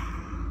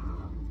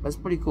 That's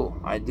pretty cool.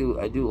 I do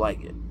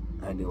like it.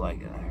 I do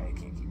like it. I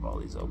can't keep all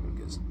these open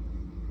because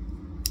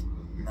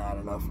not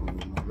enough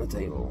room on the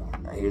table.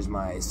 Now here's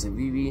my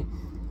Civivi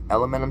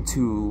Elementum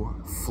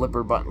 2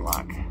 flipper button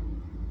lock.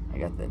 I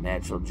got the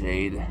natural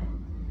jade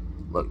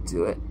look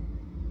to it.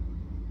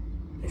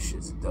 This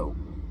shit's dope.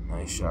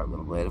 Nice sharp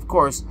little blade. Of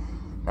course,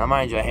 now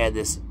mind you, I had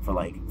this for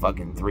like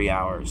fucking 3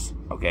 hours.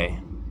 Okay,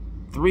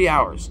 3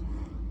 hours.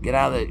 Get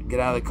out of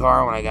the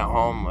car when I got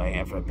home, like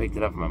after I picked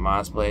it up from my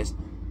mom's place.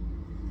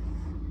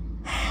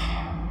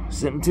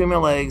 Sitting between my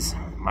legs,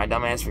 my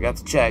dumb ass forgot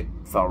to check,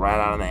 fell right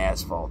out on the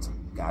asphalt.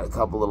 Got a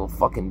couple little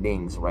fucking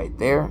dings right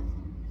there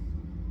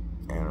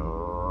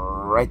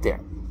and right there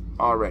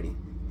already.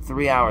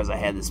 3 hours I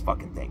had this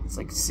fucking thing. It's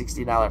like a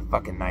 $60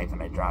 fucking knife,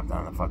 and I dropped it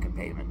on the fucking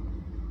pavement.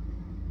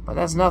 But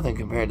that's nothing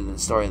compared to the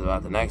story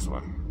about the next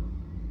one.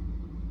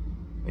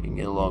 But you can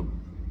get a little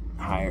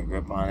higher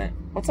grip on it.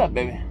 What's up,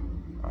 baby?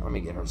 Right, let me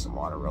get her some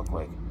water real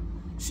quick.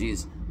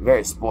 She's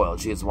very spoiled.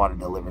 She gets water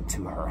delivered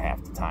to her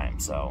half the time.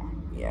 So,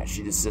 yeah,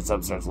 she just sits up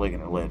and starts licking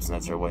her lips, and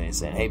that's her way of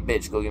saying, hey,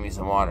 bitch, go get me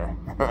some water.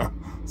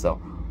 So,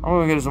 I'm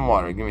going to get her some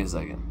water. Give me a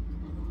second.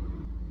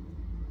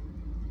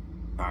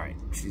 Alright,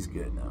 she's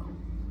good now.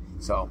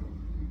 So,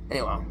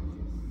 anyway,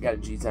 got a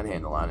G10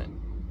 handle on it.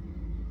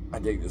 I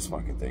dig this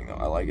fucking thing, though.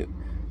 I like it.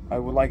 I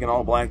would like an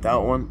all blacked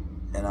out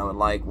one, and I would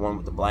like one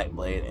with the black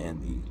blade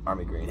and the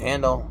army green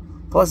handle.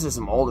 Plus, there's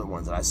some older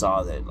ones that I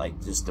saw that, like,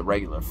 just the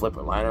regular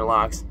flipper liner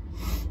locks.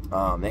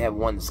 They have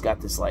one that's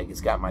got this, like,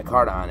 it's got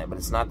micarta on it, but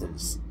it's not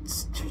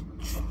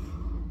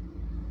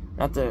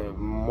the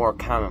more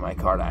common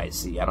micarta I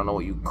see. I don't know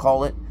what you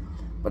call it,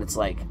 but it's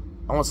like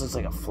almost looks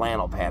like a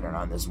flannel pattern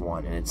on this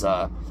one, and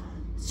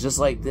it's just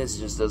like this.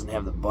 It just doesn't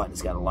have the button.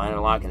 It's got a liner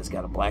lock, and it's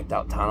got a blacked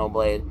out tonneau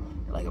blade,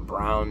 and like a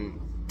brown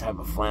type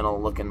of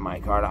flannel looking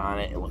micarta on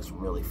it. It looks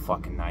really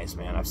fucking nice,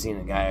 man. I've seen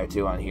a guy or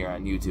two on here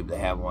on YouTube that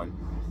have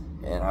one,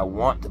 and I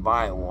want to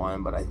buy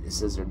one, but it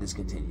says they're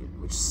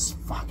discontinued, which is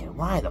fucking,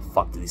 why the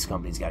fuck do these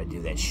companies got to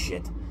do that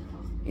shit?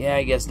 Yeah,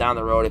 I guess down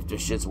the road, if their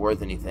shit's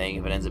worth anything,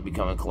 if it ends up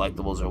becoming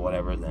collectibles or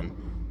whatever, then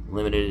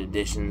limited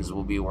editions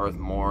will be worth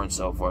more and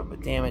so forth.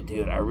 But damn it,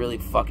 dude, I really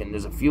fucking,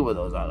 there's a few of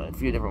those out there, a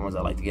few different ones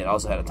I like to get. I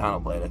also had a tonneau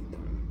blade. I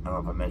don't know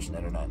if I mentioned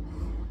that or not.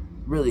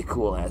 Really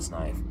cool ass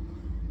knife.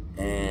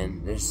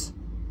 And there's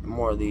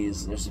more of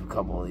these. There's a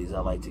couple of these I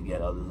like to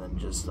get other than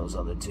just those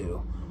other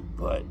two.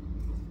 But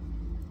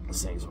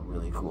this thing's a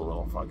really cool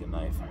little fucking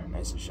knife.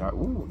 Nice and sharp.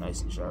 Ooh,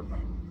 nice and sharp.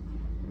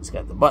 It's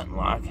got the button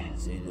lock.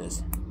 See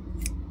this?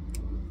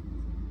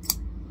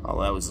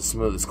 Although that was the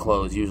smoothest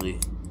close. Usually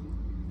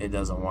it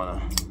doesn't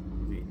want to.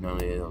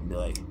 Normally it'll be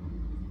like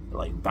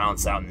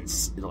bounce out, and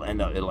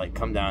it'll like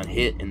come down,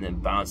 hit, and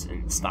then bounce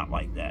and stop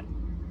like that.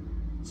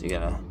 So you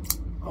gotta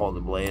hold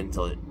the blade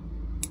until it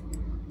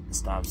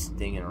stops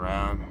dinging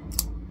around.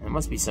 And it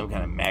must be some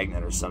kind of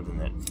magnet or something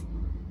that,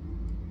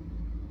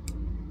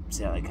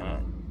 see how it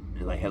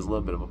like has a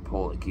little bit of a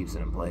pull that keeps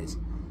it in place.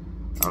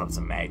 I don't know if it's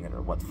a magnet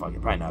or what the fuck.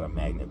 It's probably not a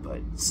magnet,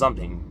 but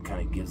something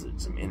kind of gives it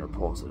some inner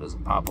pull so it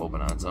doesn't pop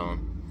open on its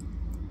own.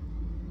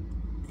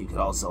 You could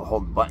also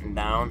hold the button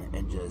down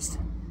and just,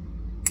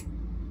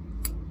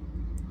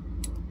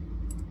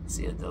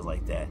 see, it does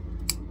like that.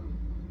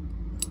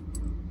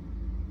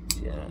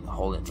 Yeah,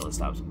 hold it until it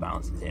stops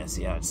bouncing. Yeah,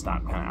 see how it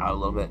stopped kind of out a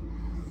little bit.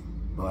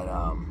 But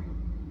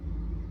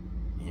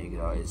you could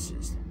always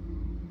just,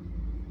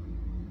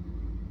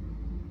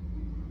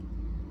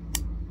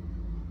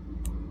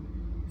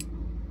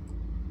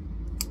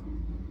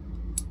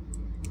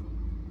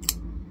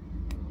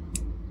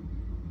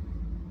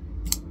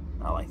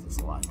 I like this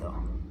a lot though.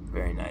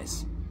 Very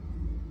nice.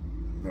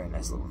 Very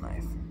nice little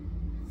knife.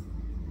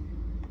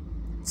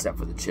 Except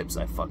for the chips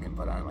I fucking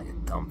put on like a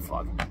dumb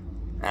fuck.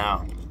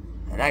 Now,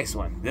 the next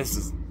one. This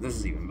is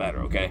even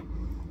better, okay?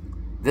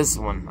 This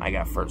one I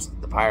got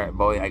first. The Pirate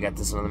Bowie, I got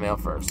this one in the mail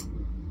first.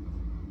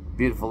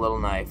 Beautiful little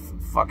knife.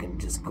 Fucking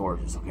just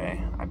gorgeous,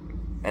 okay? I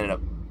ended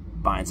up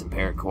buying some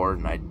paracord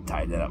and I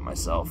tied that up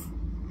myself.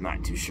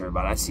 Not too sure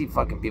about it. I see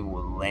fucking people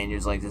with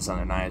lanyards like this on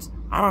their knives.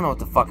 I don't know what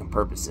the fucking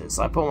purpose is.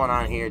 So I put one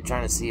on here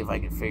trying to see if I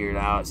can figure it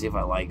out, see if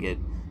I like it.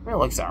 I mean, it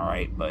looks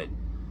alright, but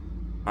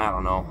I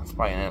don't know. It's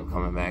probably going to end up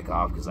coming back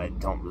off because I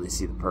don't really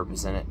see the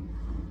purpose in it.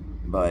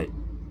 But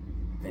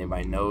if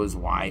anybody knows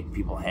why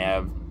people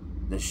have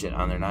this shit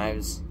on their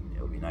knives,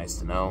 it would be nice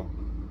to know.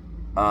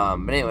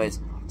 But anyways,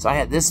 so I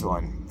had this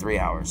one 3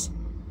 hours.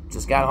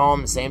 Just got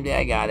home the same day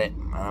I got it.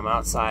 And I'm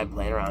outside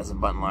playing around. It's a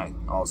button lock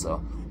also.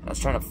 And I was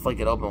trying to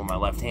flick it open with my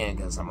left hand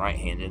because I'm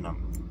right-handed and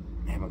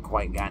I haven't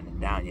quite gotten it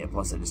down yet.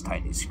 Plus I just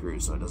tightened these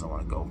screws so it doesn't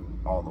want to go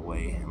all the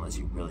way unless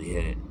you really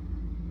hit it.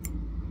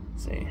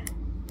 See?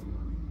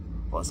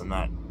 Plus I'm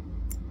not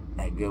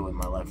that good with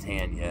my left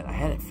hand yet. I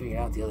had it figured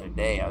out the other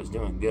day. I was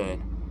doing good.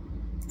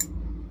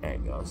 There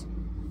it goes.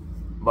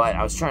 But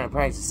I was trying to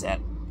practice that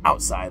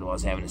outside while I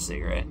was having a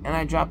cigarette. And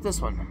I dropped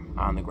this one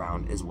on the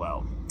ground as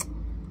well.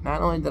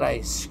 Not only did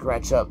I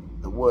scratch up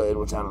the wood,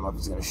 which I don't know if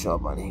it's going to show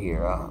up on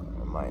here.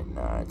 It might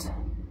not.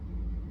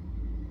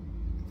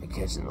 If it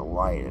catches the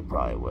light, it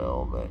probably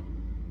will, but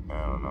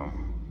I don't know.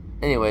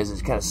 Anyways,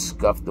 it's kind of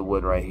scuffed the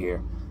wood right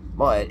here.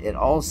 But it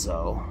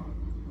also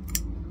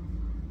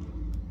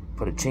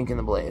put a chink in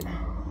the blade.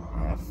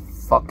 I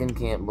fucking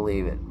can't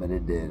believe it, but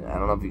it did. I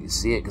don't know if you can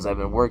see it because I've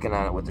been working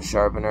on it with the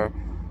sharpener.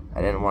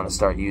 I didn't want to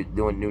start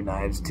doing new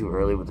knives too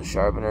early with the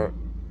sharpener.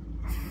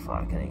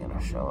 Fuck, it ain't gonna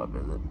show up,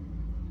 is it?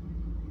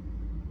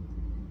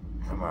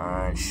 Come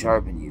on,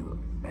 sharpen, you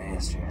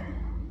bastard.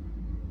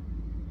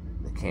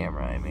 The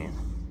camera, I mean.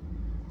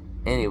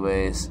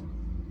 Anyways,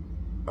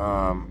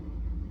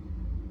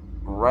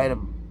 right up.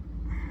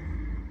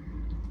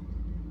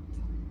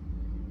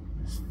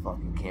 This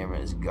fucking camera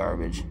is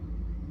garbage.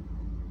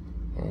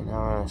 Okay, now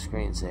we're on a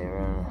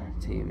screensaver on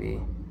a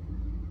TV.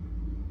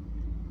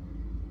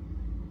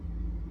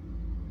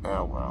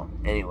 Oh well.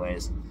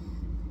 Anyways,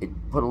 it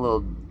put a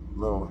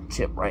little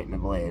chip right in the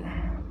blade,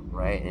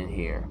 right in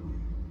here,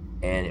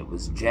 and it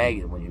was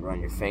jagged when you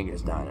run your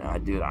fingers down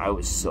it. Dude, I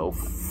was so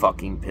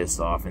fucking pissed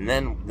off. And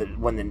then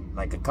when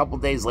like a couple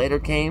days later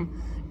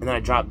came, and then I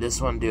dropped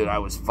this one, dude, I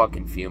was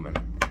fucking fuming.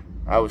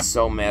 I was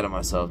so mad at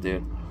myself,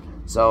 dude.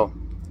 So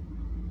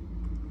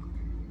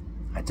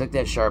I took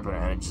that sharpener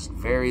and it just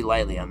very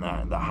lightly on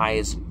the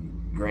highest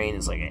grain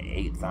is like an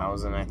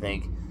 8,000, I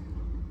think.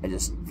 I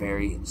just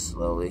very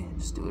slowly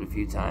just do it a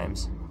few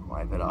times,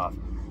 wipe it off.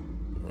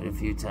 Do it a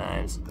few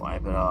times,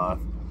 wipe it off.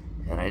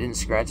 And I didn't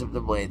scratch up the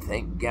blade,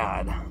 thank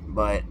God,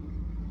 but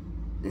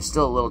there's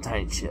still a little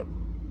tiny chip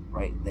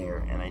right there,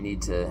 and I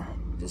need to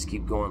just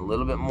keep going a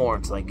little bit more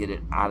until I get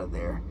it out of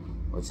there.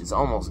 which is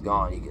almost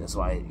gone. That's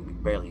why you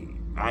can barely.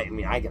 I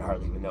mean, I can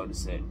hardly even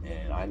notice it,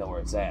 and I know where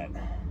it's at.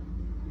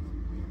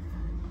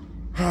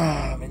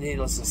 I mean,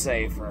 needless to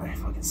say, for a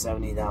fucking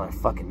 $70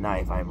 fucking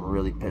knife, I'm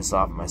really pissed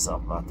off at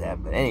myself about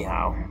that. But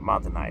anyhow,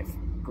 about the knife.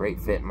 Great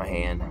fit in my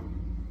hand.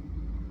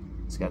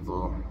 It's got the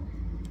little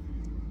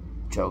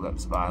choke up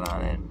spot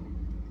on it.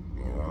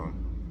 You know,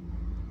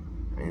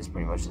 I mean, it's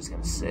pretty much just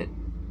gonna sit.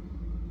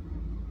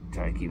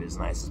 Try to keep it as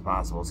nice as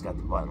possible. It's got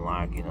the button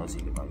lock, you know, so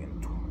you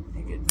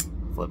can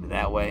flip it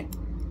that way.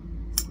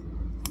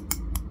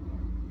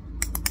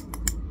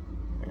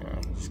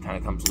 It just kind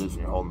of comes loose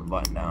when you're holding the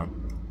button down.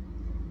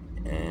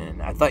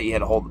 And I thought you had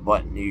to hold the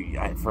button.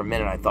 For a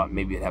minute, I thought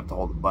maybe you'd have to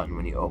hold the button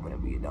when you open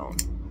it, but you don't.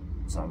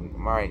 So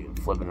I'm alright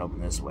flipping it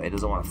open this way. It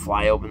doesn't want to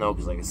fly open though,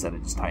 because like I said, I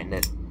just tightened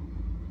it.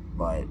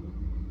 But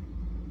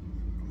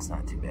it's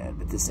not too bad.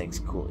 But this thing's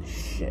cool as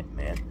shit,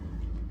 man.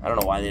 I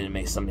don't know why they didn't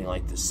make something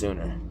like this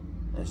sooner.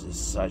 This is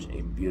such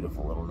a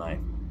beautiful little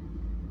knife.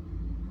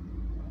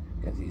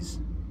 Got these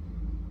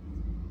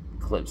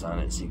clips on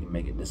it so you can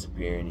make it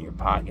disappear into your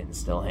pocket and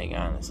still hang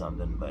on to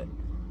something. But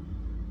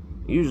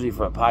usually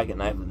for a pocket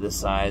knife of this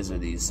size or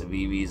these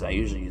Civivis, I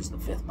usually use the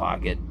 5th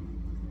pocket,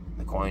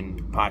 the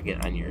coin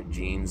pocket on your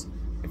jeans.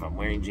 If I'm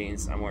wearing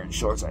jeans, I'm wearing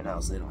shorts right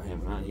now, so they don't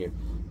have it on here.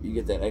 You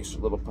get that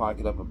extra little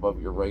pocket up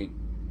above your right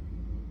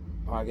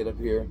pocket up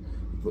here.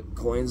 You put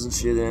coins and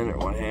shit in or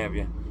what have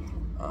you.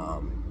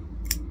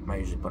 I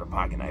usually put a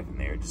pocket knife in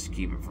there just to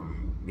keep it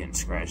from getting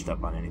scratched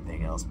up on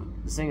anything else. But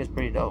this thing is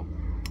pretty dope.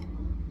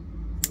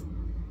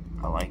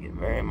 I like it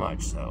very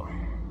much so.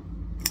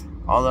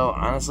 Although,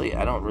 honestly,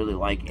 I don't really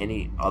like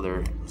any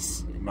other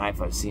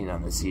knife I've seen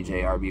on the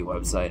CJRB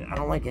website. I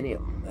don't like any of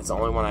them. That's the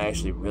only one I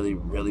actually really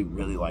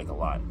like a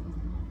lot.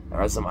 The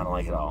rest of them I don't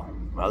like at all.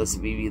 My other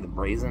Civivi, the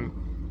Brazen.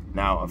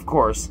 Now, of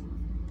course,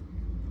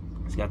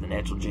 it's got the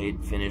natural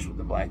jade finish with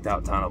the blacked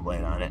out tonneau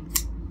blade on it.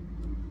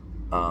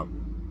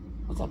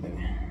 What's up,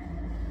 baby?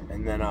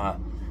 And then,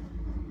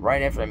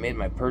 right after I made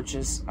my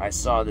purchase, I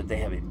saw that they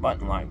have a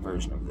button lock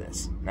version of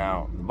this.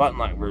 Now, the button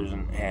lock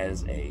version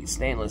has a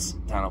stainless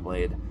tonneau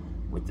blade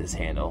with this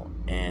handle,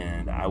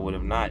 and I would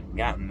have not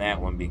gotten that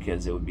one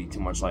because it would be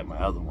too much like my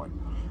other one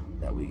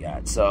that we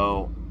got.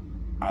 So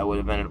I would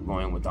have ended up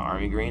going with the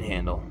army green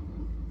handle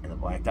and the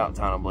blacked out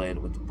tonneau blade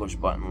with the push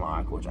button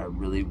lock, which I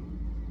really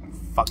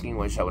fucking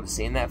wish I would have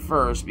seen that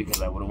first,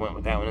 because I would have went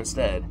with that one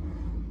instead.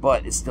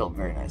 But it's still a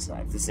very nice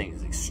knife. This thing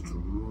is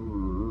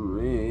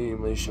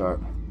extremely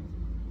sharp.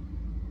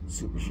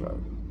 Super sharp.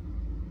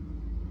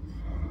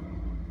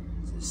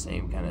 It's the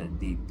same kind of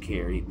deep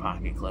carry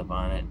pocket clip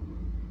on it.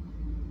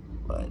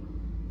 But,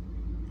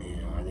 you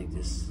know, I think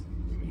this,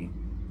 you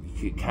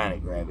could kind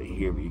of grab it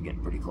here, but you're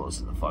getting pretty close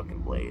to the fucking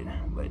blade.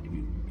 But if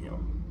you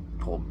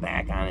pull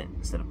back on it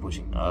instead of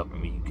pushing up, I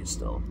mean, you could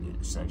still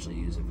essentially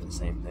use it for the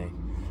same thing.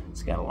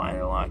 It's got a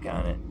liner lock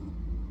on it.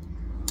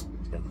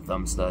 It's got the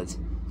thumb studs.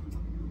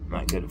 I'm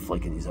not good at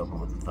flicking these open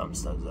with the thumb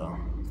studs, though.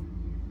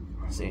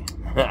 See?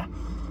 Ha!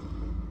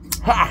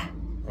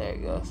 There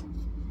it goes.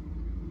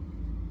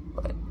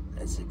 But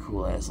that's a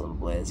cool ass little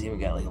blade. It's even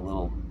got like a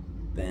little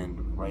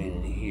bend right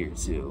in here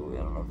too.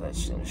 I don't know if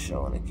that's gonna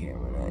show on the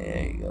camera. Now,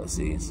 there you go.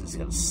 See, it's just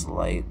got a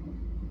slight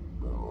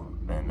little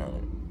bend on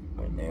it.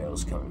 Right there, it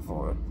was coming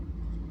forward.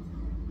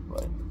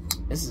 But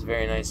this is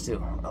very nice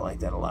too. I like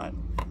that a lot.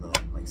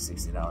 Like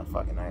 $60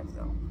 fucking knife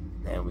though.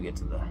 And we get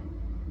to the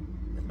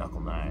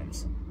knuckle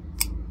knives.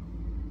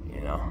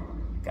 You know,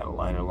 got a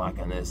liner lock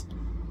on this.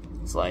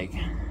 It's like,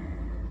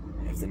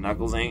 if the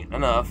knuckles ain't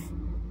enough,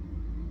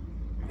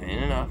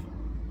 now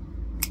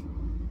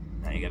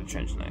you got a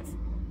trench knife.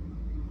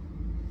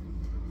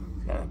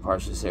 It's got a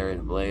partially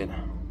serrated blade,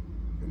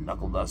 the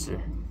knuckle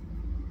duster.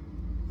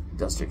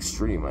 Duster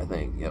Extreme, I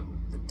think. Yep,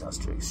 the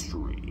Duster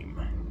Extreme.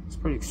 It's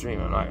pretty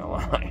extreme, I'm not gonna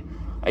lie.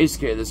 I used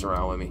to carry this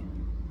around with me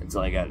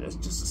until I got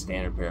just a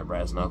standard pair of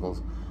brass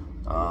knuckles.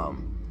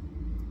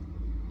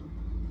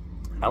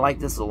 I like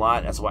this a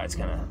lot. That's why it's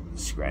kind of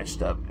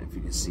scratched up, if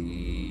you can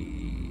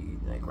see,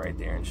 like right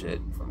there and shit,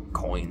 from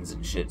coins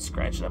and shit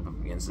scratching up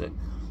against it.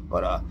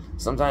 But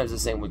sometimes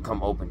this thing would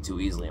come open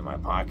too easily in my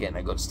pocket, and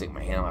I go to stick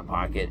my hand in my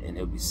pocket, and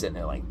it would be sitting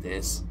there like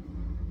this,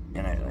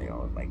 and I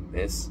go like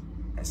this.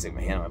 I stick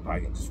my hand in my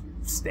pocket and just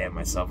stab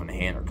myself in the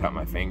hand or cut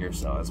my finger.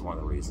 So that's one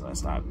of the reasons I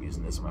stopped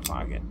using this in my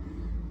pocket.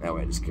 That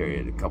way I just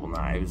carried a couple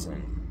knives,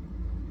 and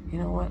you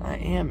know what? I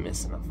am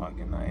missing a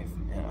fucking knife,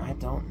 and I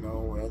don't know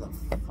where the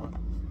fuck.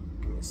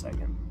 Give me a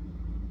second.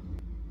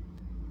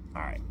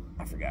 Alright,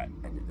 I forgot.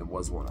 There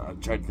was one. I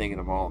tried thinking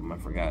of all of them. I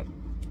forgot.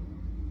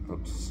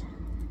 Oops.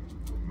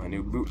 My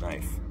new boot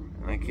knife.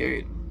 And I carry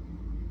it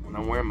when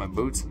I'm wearing my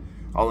boots.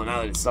 Although now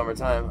that it's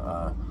summertime,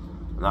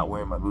 I'm not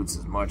wearing my boots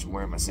as much. I'm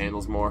wearing my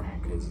sandals more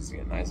because it's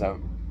getting nice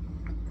out.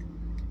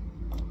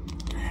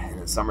 In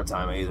the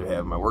summertime, I either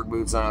have my work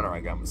boots on or I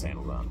got my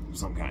sandals on of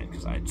some kind,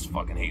 because I just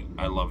fucking hate.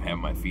 I love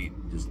having my feet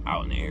just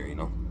out in the air, you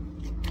know.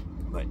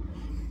 But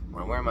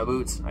when I'm wearing my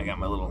boots, I got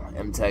my little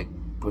M-Tech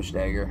push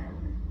dagger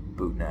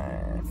boot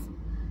knife,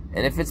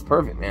 and it fits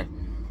perfect, man.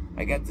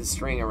 I got this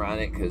string around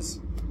it because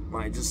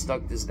when I just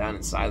stuck this down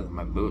inside of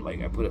my boot,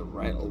 like I put it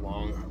right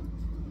along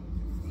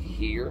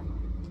here,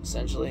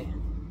 essentially,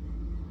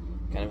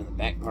 kind of in the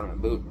back part of my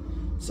boot,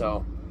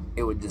 so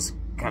it would just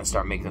kind of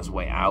start making its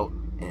way out,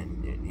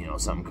 and you know,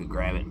 something could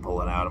grab it and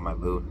pull it out of my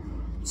boot.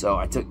 So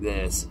I took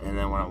this, and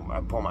then when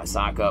I pull my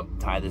sock up,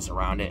 tie this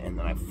around it, and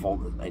then I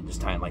fold it. I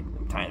just tie it like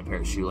I'm tying a pair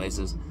of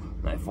shoelaces,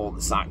 and I fold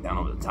the sock down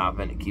over the top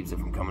end. It keeps it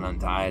from coming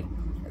untied,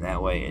 and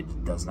that way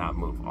it does not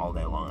move all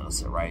day long. It'll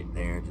sit right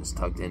there, just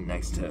tucked in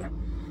next to,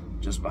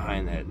 just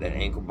behind that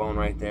ankle bone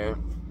right there.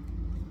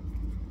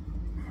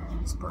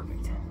 It's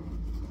perfect.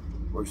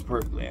 Works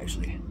perfectly,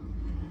 actually.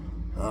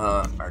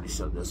 I already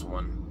showed this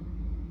one.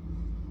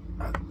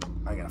 I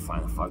gotta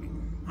find a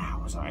fucking, I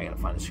gotta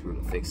find a screw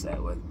to fix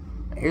that with.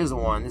 Here's the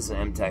one. This is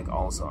an MTech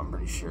also, I'm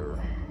pretty sure.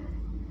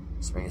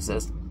 Spring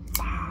assist.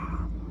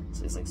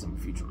 So it's like some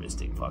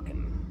futuristic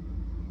fucking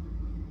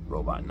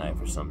robot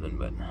knife or something,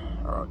 but,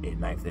 or a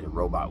knife that a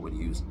robot would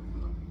use.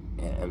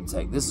 Yeah,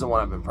 MTech. This is the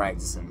one I've been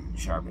practicing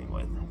sharpening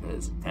with.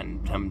 It's a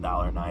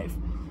 $10 knife.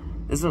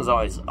 This one's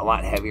always a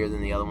lot heavier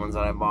than the other ones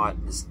that I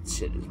bought. This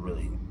shit is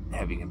really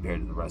heavy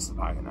compared to the rest of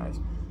the pocket knives,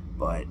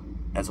 but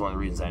that's one of the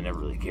reasons I never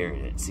really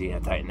carried it. See, I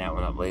tightened that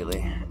one up lately,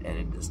 and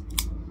it just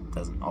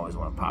doesn't always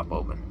want to pop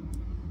open.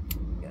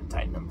 You gotta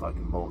tighten them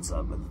fucking bolts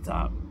up at the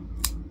top.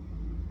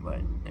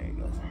 But there it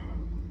goes.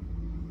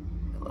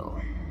 A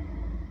little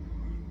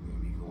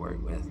maybe you can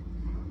work with.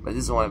 But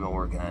this is what I've been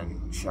working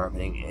on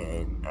sharpening,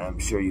 and I'm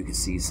sure you can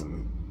see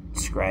some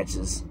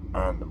scratches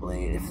on the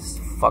blade. If it's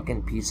a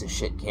fucking piece of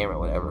shit camera,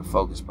 whatever,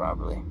 focus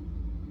properly.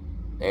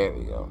 There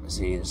we go.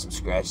 See, there's some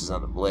scratches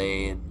on the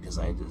blade because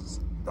I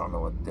just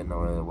didn't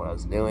know what I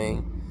was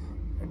doing.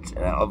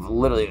 And I've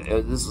literally,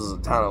 this was a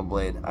Tano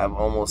blade. I've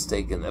almost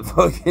taken the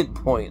fucking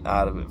point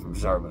out of it from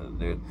sharpening it,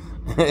 dude.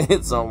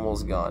 It's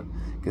almost gone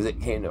because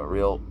it came to a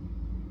real,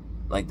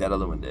 like that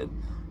other one did,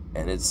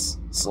 and it's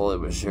slowly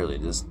but surely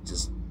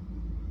just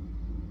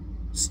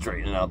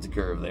straightening out the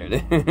curve there,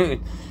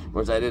 dude.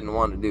 Which I didn't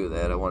want to do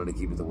that. I wanted to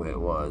keep it the way it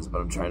was, but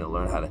I'm trying to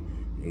learn how to.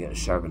 You gotta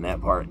sharpen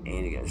that part,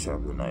 and you gotta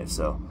sharpen the knife.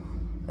 So,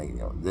 like, you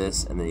know,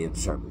 this, and then you have to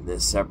sharpen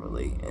this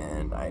separately.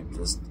 And I've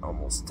just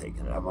almost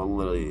taken it. I've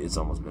literally, it's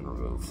almost been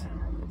removed,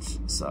 which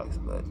sucks.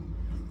 But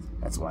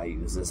that's why I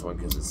use this one,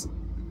 because it's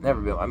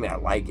never been. I mean, I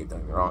like it. Don't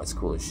get me wrong. It's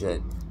cool as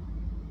shit.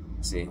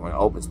 See, when it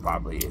opens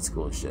properly, it's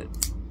cool as shit.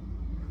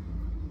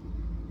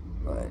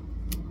 But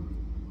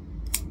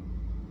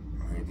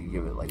if you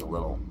give it like a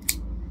little,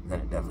 then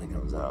it definitely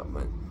comes out.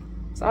 But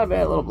it's not a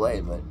bad little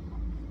blade, but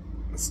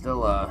it's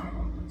still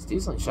it's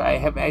decently sharp. I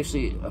have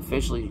actually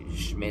officially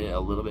made it a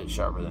little bit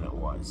sharper than it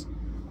was.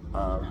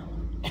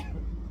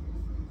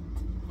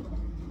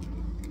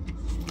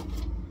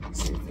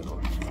 Let's see if it'll.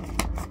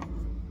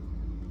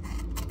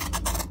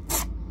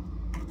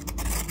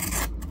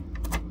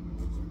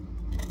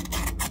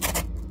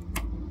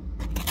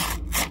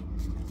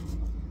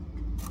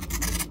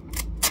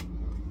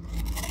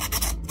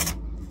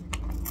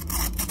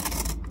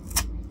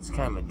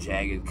 Kind of a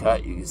jagged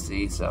cut, you can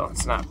see, so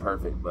it's not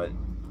perfect, but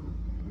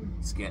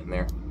it's getting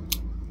there.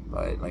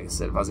 But like I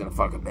said, if I was gonna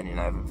fuck a penny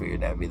knife, I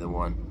figured that'd be the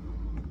one.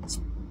 It's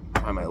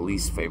probably my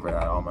least favorite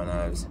out of all my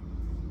knives.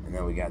 And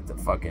then we got the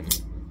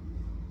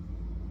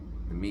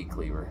meat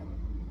cleaver.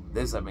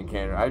 This I've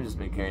just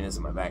been carrying this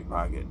in my back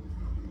pocket.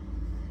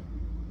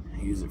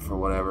 I use it for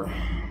whatever.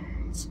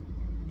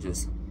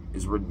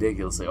 It's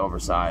ridiculously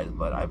oversized,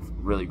 but I've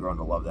really grown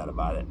to love that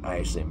about it. I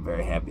actually am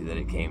very happy that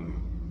it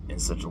came in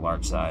such a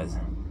large size.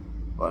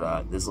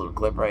 But this little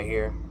clip right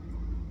here,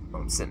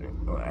 when I'm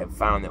sitting, I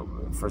found that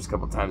the first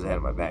couple times I had it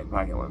in my back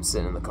pocket, when I'm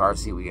sitting in the car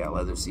seat, we got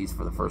leather seats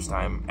for the first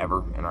time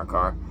ever in our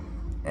car,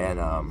 and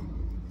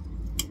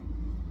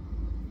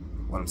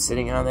when I'm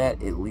sitting on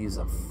that, it leaves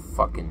a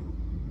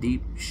fucking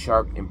deep,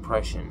 sharp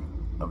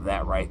impression of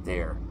that right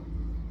there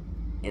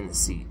in the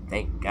seat.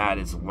 Thank God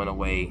it's went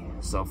away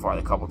so far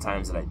the couple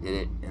times that I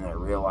did it, and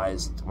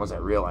once I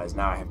realized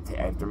now I have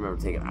to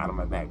remember taking it out of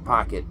my back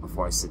pocket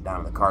before I sit down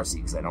in the car seat,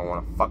 because I don't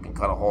want to fucking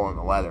cut a hole in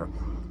the leather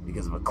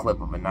because of a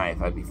clip of a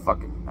knife. I'd be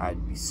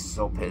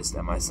so pissed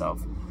at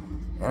myself.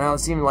 And I don't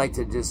seem to like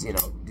to just, you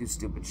know, do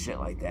stupid shit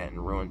like that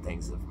and ruin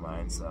things of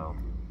mine, so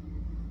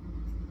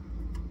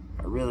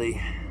I really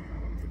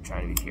am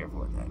trying to be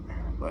careful with that.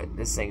 But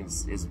this thing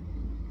is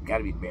got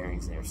to be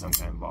bearings in there, some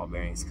kind of ball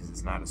bearings, because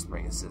it's not a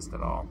spring assist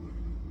at all.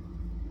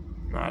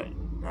 Not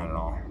at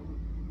all.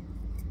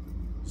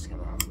 Just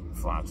kind of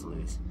flops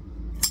loose.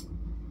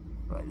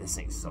 But this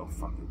thing's so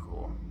fucking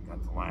cool.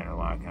 Got the liner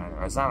lock on it.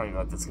 Or I don't even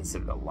know if that's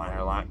considered a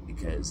liner lock,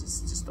 because it's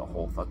just the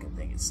whole fucking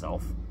thing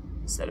itself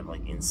instead of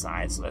like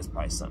inside. So that's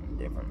probably something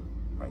different.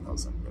 Probably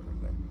called something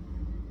different, but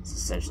it's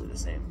essentially the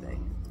same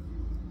thing.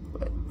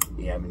 But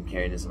yeah, I've been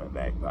carrying this in my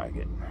back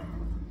pocket.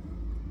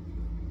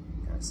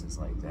 Kind of sits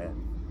like that.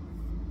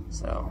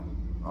 So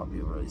all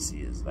people really see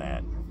is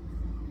that.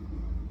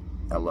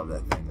 I love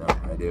that thing though,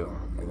 I do.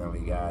 And then we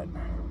got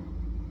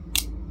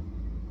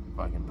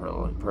fucking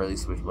pearly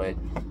switchblade.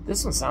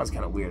 This one sounds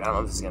kind of weird. I don't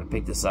know if this is gonna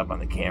pick this up on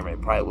the camera.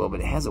 It probably will,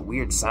 but it has a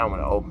weird sound when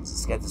it opens.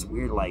 It's got this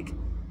weird, like,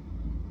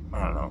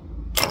 I don't know.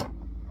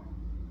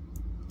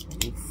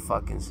 you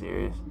fucking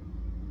serious?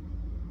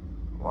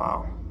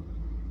 Wow.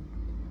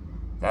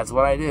 That's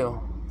what I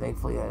do.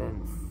 Thankfully, I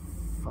didn't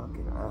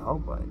fucking... I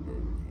hope I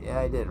did. Yeah,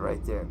 I did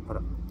right there. Put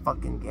a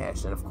fucking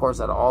gash. And of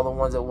course, out of all the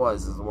ones it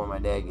was, this is the one my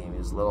dad gave me.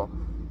 This little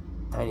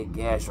tiny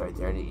gash right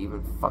there. And he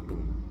even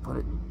fucking put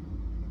a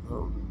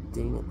little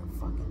ding in the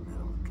fucking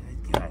middle.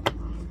 Good God.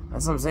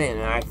 That's what I'm saying,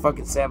 man. I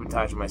fucking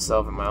sabotage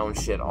myself and my own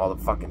shit all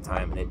the fucking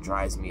time, and it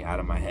drives me out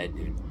of my head,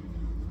 dude.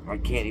 I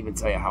can't even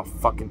tell you how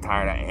fucking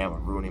tired I am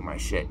of ruining my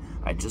shit.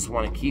 I just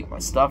want to keep my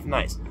stuff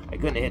nice. I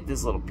couldn't have hit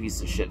this little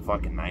piece of shit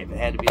fucking knife. It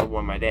had to be the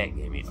one my dad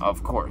gave me,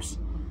 of course.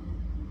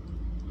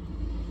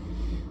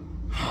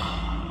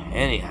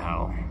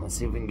 Anyhow, let's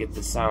see if we can get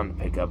the sound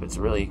to pick up. It's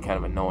really kind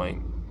of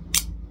annoying.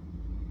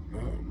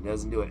 It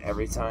doesn't do it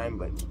every time,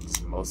 but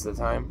most of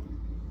the time.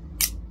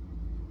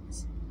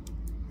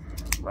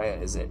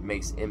 Right as it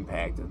makes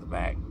impact at the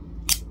back.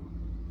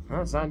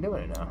 No, it's not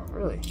doing it now,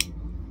 really.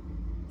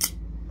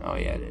 Oh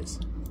yeah, it is.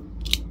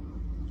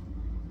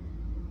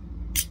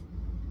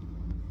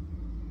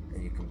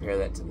 And you compare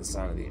that to the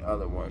sound of the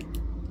other one.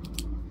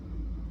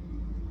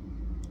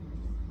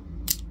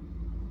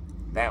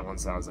 That one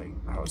sounds like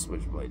how a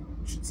Switchblade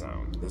should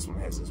sound. This one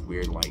has this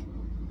weird, like,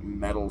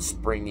 metal,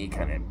 springy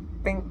kind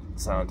of bing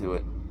sound to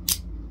it.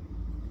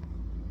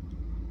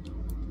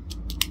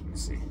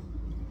 Let's see.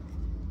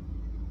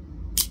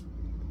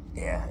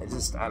 Yeah, it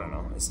just, I don't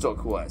know. It's still a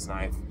cool ass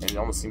knife, and it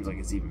almost seems like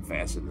it's even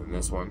faster than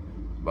this one.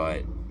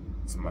 But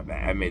it's my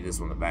I made this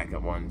one the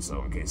backup one,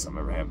 so in case something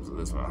ever happens with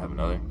this one, I'll have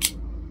another.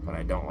 But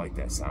I don't like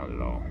that sound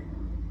at all.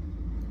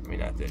 I mean,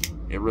 not that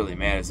it really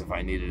matters if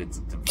I needed it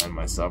to defend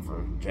myself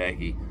or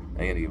Jackie.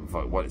 I ain't gonna give a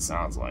fuck what it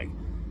sounds like.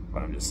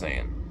 But I'm just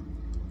saying,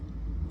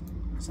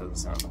 this doesn't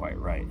sound quite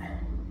right.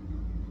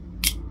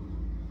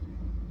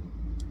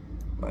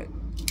 But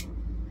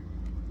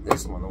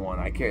this one, the one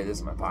I carry this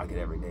in my pocket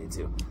every day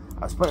too.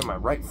 I was putting it in my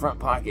right front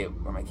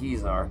pocket where my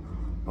keys are,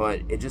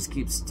 but it just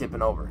keeps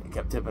tipping over. It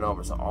kept tipping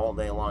over, so all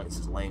day long it's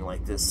just laying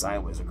like this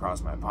sideways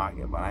across my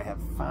pocket. But I have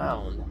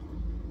found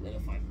that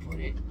if I put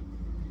it,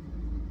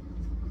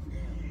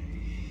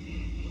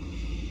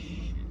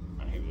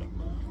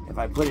 if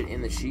I put it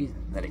in the sheath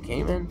that it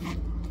came in,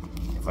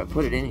 if I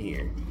put it in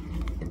here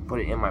and put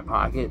it in my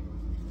pocket,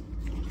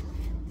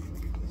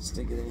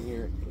 stick it in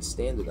here and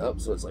stand it up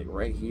so it's like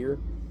right here,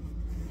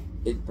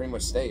 it pretty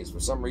much stays. For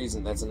some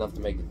reason, that's enough to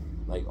make it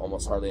like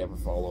almost hardly ever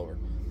fall over.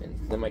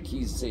 And then my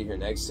keys sit here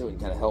next to it and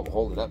kind of help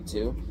hold it up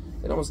too.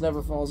 It almost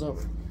never falls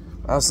over.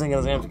 I was thinking I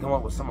was gonna have to come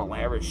up with some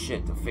elaborate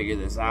shit to figure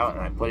this out,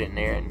 and I put it in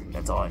there, and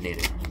that's all I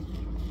needed.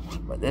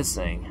 But this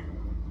thing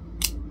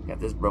got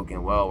this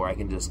broken well where I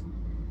can just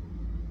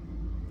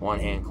one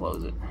hand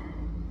close it.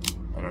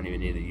 I don't even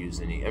need to use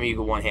any. I mean, you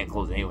can one hand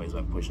close it anyways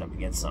by pushing up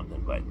against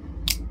something, but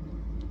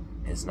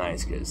it's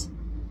nice because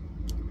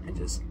it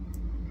just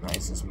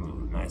nice and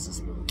smooth, nice and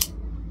smooth.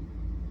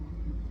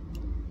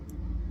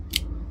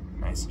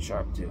 Nice and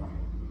sharp too.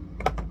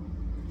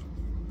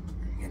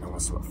 You know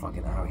what's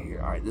fucking out here?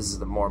 Alright, this is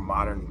the more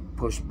modern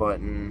push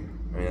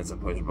button. I mean, it's a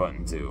push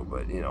button too,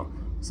 but you know,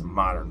 it's a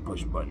modern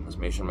push button. Let's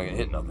make sure I'm not gonna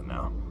hit nothing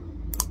now.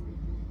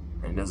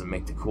 And it doesn't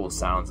make the cool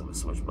sounds of a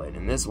Switchblade.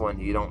 And this one,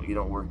 you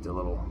don't work the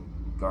little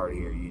guard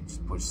here. You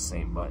just push the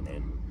same button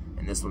in.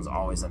 And this one's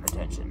always under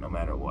tension, no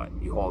matter what.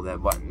 You hold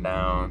that button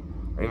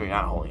down, or even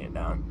not holding it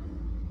down,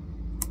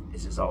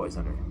 it's just always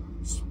under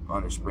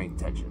spring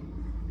tension.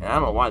 And I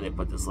don't know why they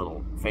put this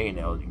little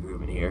fingernail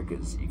groove in here,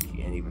 because you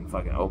can't even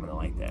fucking open it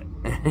like that.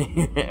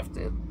 You have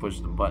to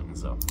push the button,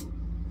 so.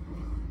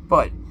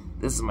 But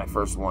this is my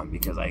first one,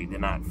 because I did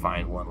not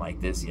find one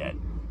like this yet,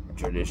 a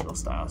traditional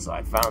style. So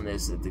I found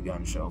this at the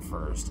gun show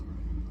first.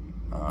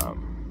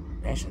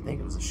 Actually, I think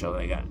it was a show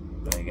that I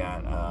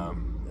got the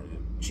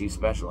Chief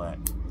Special at.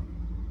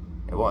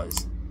 It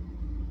was.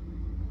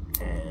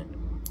 And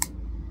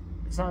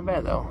it's not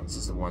bad, though. It's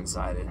just a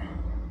one-sided.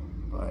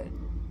 But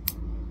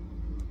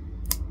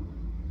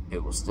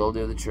it will still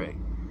do the trick.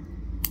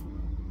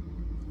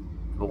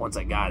 But once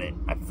I got it,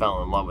 I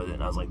fell in love with it,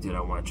 and I was like, dude,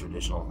 I want a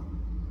traditional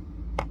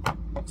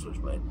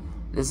Switchblade.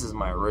 This is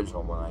my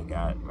original one I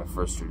got, my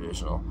first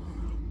traditional.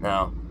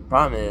 Now,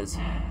 problem is,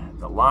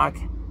 the lock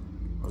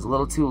was a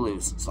little too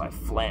loose, so I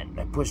flattened.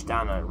 I pushed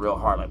down on it real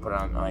hard. I put it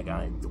on like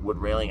on the wood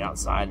railing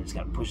outside and just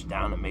got to push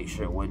down to make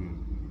sure it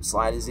wouldn't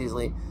slide as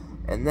easily.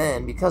 And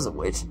then, because of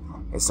which,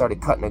 it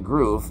started cutting a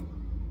groove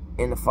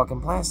in the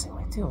fucking plastic.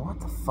 Like, dude, what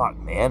the fuck,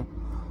 man?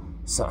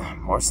 So,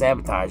 more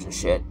sabotage and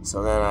shit.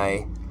 So then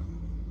I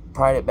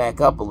pried it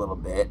back up a little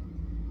bit,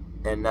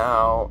 and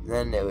now,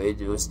 then it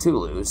was too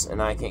loose, and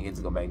now I can't get it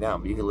to go back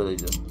down. But you can literally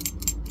just,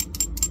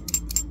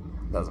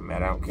 doesn't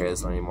matter. I don't care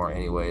this one anymore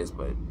anyways,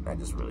 but that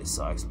just really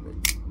sucks. But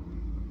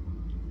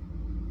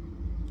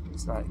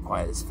it's not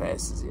quite as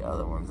fast as the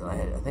other ones. And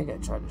I think I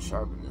tried to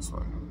sharpen this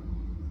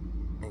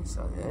one. I think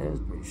so. Yeah, it is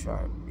pretty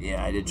sharp.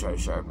 Yeah, I did try to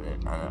sharpen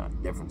it on a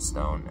different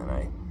stone, and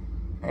I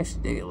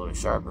actually did get a little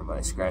sharper, but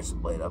I scratched the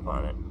blade up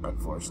on it,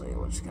 unfortunately,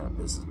 which kind of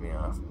pisses me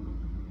off.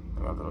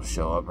 I don't know if it'll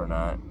show up or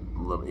not.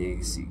 A little, you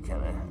can see,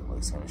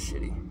 looks kind of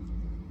shitty.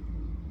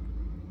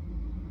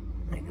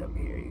 Like up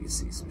here, you can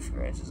see some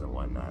scratches and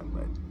whatnot,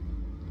 but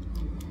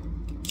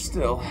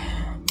still,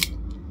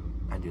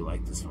 I do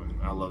like this one.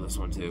 I love this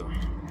one too.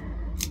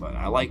 But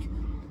I've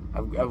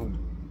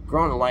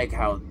grown to like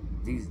how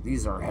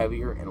these are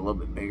heavier and a little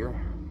bit bigger,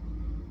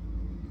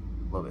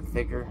 a little bit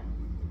thicker,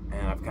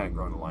 and I've kind of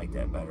grown to like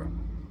that better.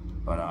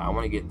 But I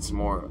want to get some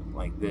more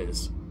like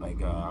this.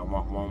 Like I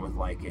want one with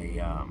like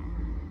a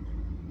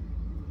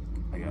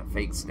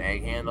fake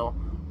stag handle.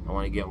 I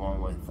want to get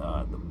one with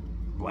the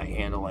black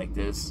handle like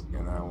this,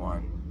 and then I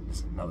want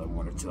just another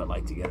one or two I'd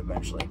like to get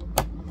eventually.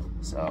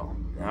 So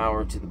now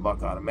we're to the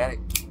Buck Automatic,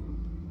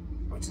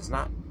 which is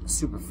not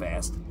super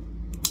fast.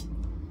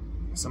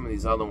 Some of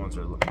these other ones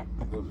are a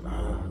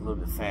little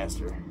bit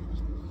faster.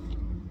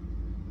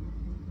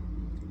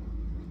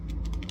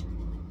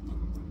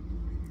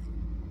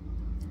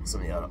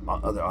 Some of the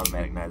other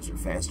automatic knives are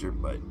faster,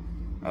 but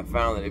I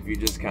found that if you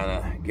just kind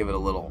of give it a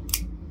little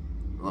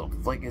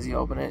flick as you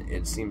open it,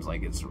 it seems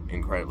like it's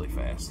incredibly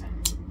fast.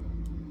 And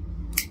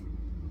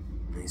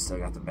you still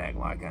got the back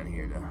lock on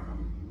here to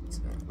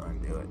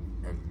undo it.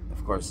 And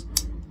of course,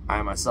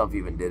 I myself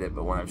even did it,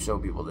 but when I've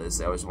shown people this,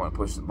 they always want to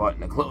push the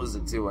button to close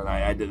it too, and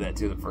I did that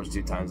too the first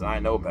 2 times. I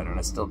know better, and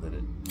I still did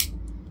it.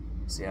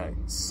 See how it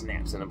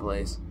snaps into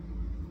place?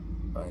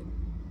 But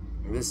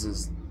this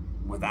is,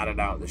 without a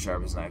doubt, the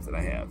sharpest knife that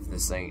I have.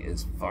 This thing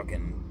is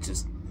fucking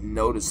just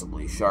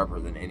noticeably sharper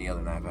than any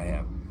other knife I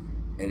have.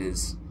 It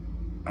is,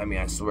 I mean,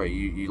 I swear,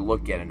 you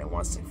look at it and it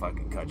wants to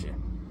fucking cut you.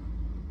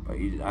 But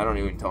I don't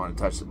even want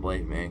to touch the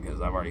blade, man,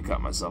 because I've already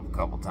cut myself a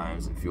couple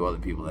times, and a few other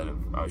people that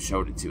I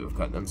showed it to have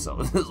cut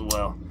themselves as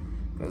well,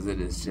 because it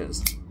is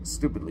just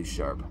stupidly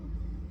sharp.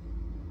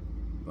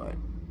 But,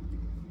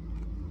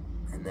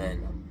 and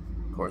then,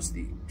 of course,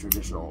 the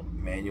traditional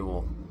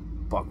manual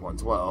Buck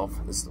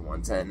 112. This is the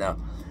 110. Now,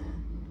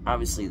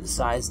 obviously, the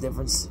size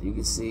difference you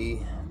can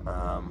see.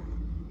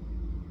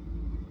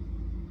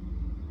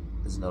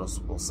 There's a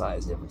noticeable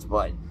size difference,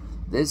 but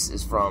this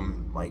is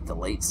from like the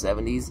late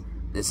 70s.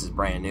 This is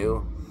brand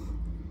new,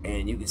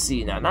 and you can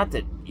see now, not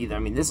that either, I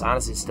mean, this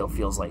honestly still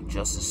feels like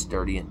just as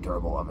sturdy and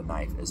durable of a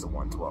knife as the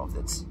 112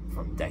 that's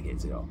from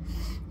decades ago.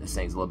 This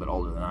thing's a little bit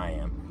older than I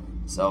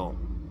am, so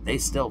they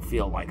still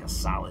feel like a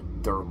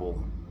solid,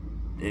 durable,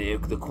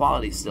 the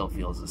quality still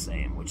feels the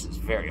same, which is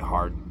very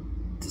hard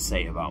to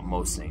say about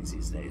most things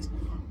these days.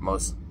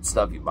 Most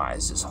stuff you buy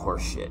is just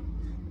horse shit,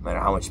 no matter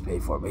how much you pay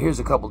for it. But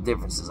here's a couple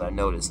differences I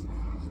noticed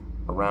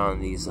around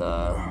these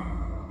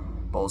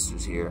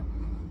bolsters here.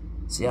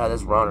 See how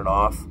this rounded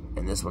off,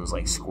 and this one's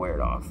like squared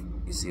off.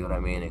 You see what I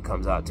mean? It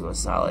comes out to a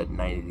solid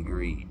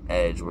 90-degree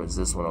edge, whereas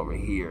this one over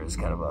here is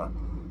kind of a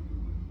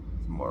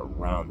more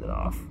rounded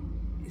off.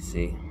 You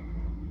see?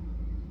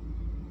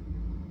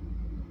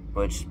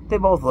 Which, they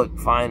both look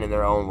fine in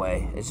their own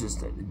way. It's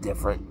just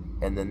different.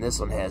 And then this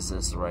one has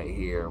this right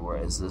here,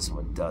 whereas this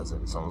one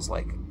doesn't. It's almost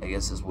like, I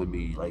guess this would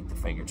be like the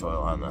finger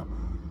choil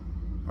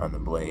on the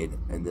blade,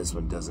 and this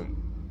one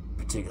doesn't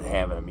particularly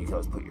have it. I mean, you can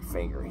always put your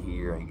finger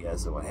here, I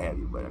guess, or what have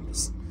you, but I'm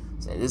just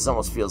saying, this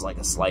almost feels like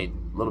a slight,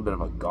 little bit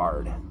of a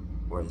guard,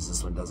 whereas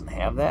this one doesn't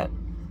have that.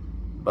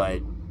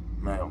 But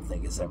I don't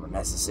think it's ever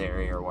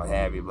necessary or what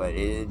have you, but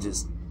it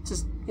just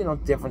you know,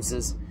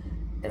 differences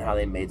in how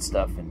they made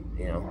stuff, and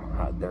you know,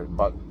 how their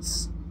buck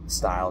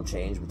style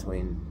changed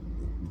between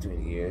the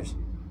years.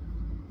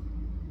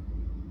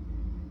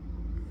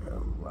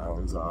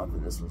 Rounds off,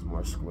 and this one's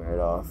more squared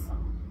off.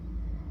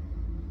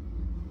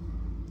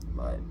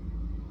 But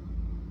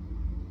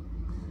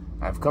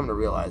I've come to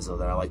realize, though,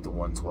 that I like the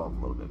 112 a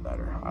little bit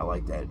better. I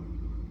like that,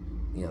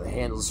 you know, the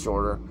handle's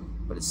shorter,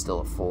 but it's still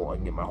a full, I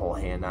can get my whole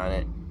hand on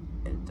it,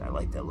 and I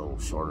like that little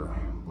shorter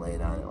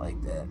blade on it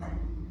like that.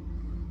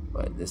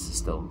 But this is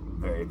still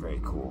very,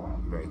 very cool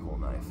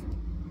knife.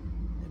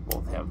 They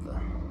both have the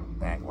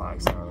back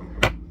locks on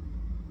them.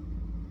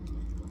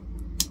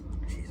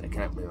 Jeez, I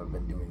can't believe I've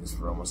been doing this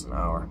for almost an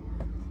hour.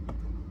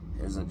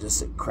 Here's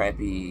just a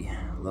crappy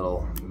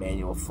little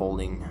manual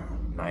folding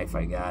knife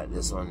I got.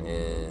 This one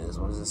is,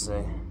 what does it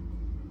say?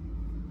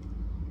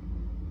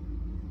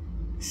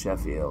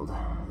 Sheffield.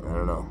 I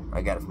don't know.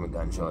 I got it from a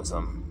gun show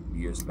some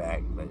years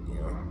back, but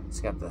you know, it's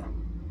got the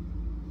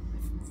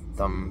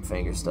thumb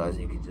finger studs.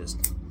 You could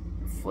just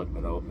flip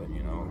it open,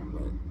 you know,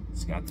 but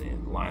it's got the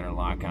liner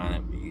lock on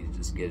it, but you can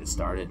just get it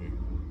started and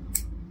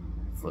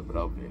flip it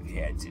open if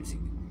you had to. So you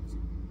could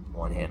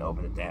one hand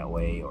open it that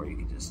way, or you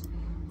could just,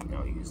 you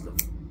know, use the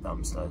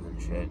thumb studs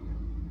and shit.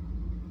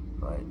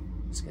 But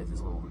it's got this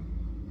little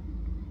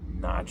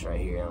notch right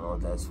here. I don't know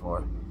what that's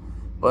for,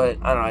 but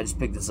I don't know, I just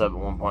picked this up at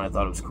one point. I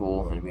thought it was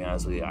cool, and to be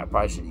honest with you, I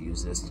probably should have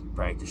used this to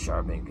practice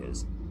sharpening,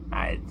 because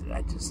I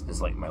just,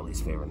 it's like my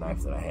least favorite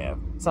knife that I have.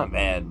 It's not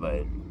bad,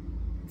 but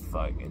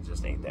fuck, it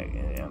just ain't that,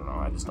 I don't know,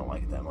 I just don't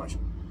like it that much.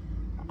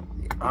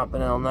 The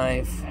Opinel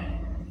knife,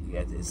 you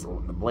got this,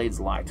 the blade's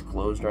locked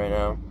closed right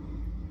now,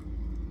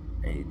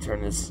 and you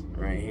turn this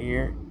right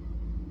here.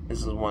 This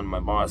is one my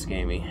boss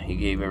gave me. He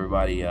gave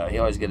everybody, he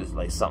always get us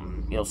like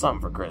something, you know,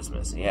 something for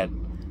Christmas. He had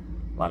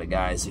a lot of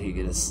guys, so he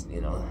get us,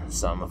 you know,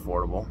 something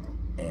affordable.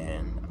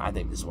 And I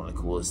think this is one of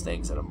the coolest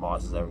things that a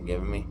boss has ever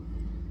given me.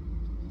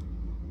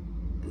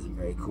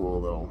 very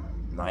cool little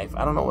knife.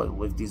 I don't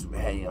know if these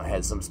had,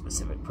 had some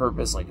specific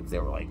purpose, like if they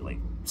were like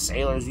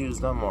sailors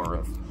used them, or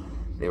if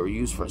they were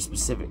used for a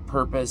specific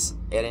purpose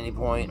at any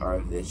point, or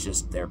if it's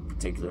just their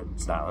particular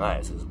style of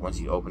knives. Because once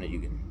you open it, you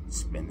can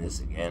spin this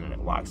again and it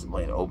locks the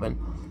blade open.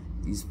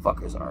 These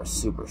fuckers are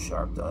super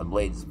sharp though. The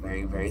blade is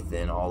very, very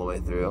thin all the way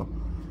through,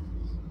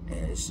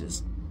 and it's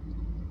just,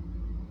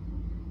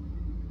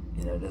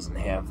 it doesn't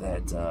have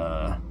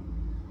that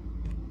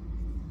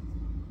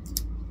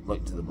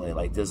look to the blade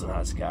like this one.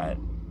 It's got,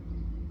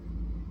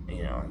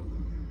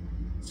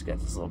 it's got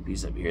this little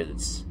piece up here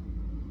that's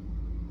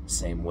the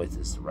same width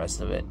as the rest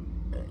of it.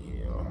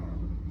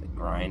 The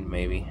grind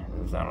maybe.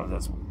 I don't know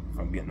if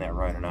I'm getting that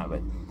right or not,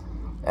 but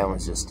that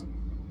one's just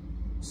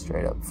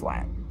straight up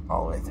flat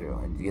all the way through.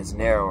 It gets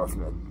narrower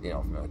from the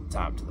from the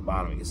top to the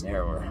bottom. It gets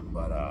narrower,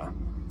 but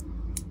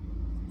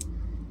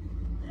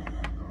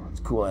it's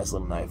a cool ass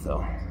little knife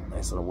though.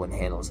 Nice little wooden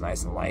handle. It's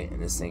nice and light,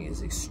 and this thing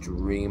is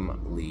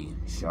extremely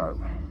sharp.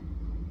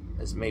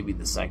 This may be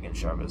the second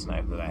sharpest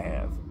knife that I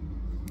have,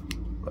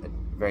 but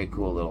very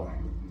cool little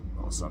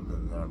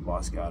something that our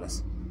boss got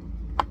us.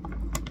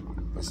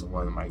 This is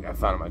one of I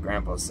found in my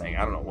grandpa's thing.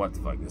 I don't know what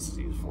the fuck this is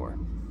used for.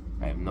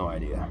 I have no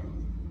idea.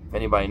 If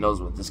anybody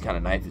knows what this kind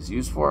of knife is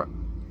used for,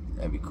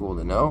 that'd be cool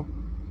to know.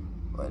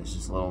 But it's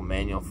just a little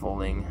manual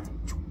folding.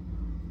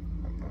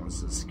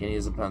 It's as skinny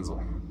as a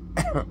pencil.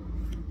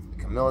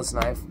 Camillus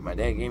knife my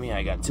dad gave me.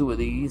 I got 2 of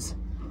these.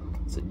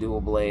 It's a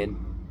dual blade.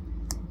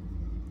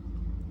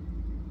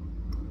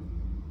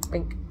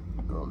 Pink.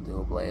 A little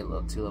dual blade,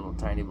 2 little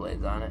tiny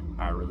blades on it.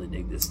 I really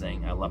dig this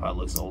thing. I love how it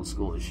looks old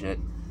school as shit.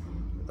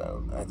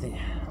 I think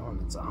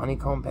it's a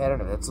honeycomb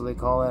pattern, if that's what they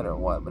call it, or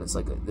what. But it's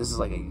like this is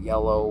like a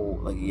yellow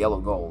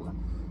gold,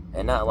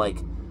 and not like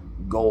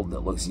gold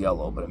that looks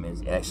yellow, but I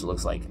mean it actually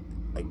looks like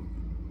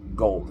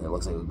gold. It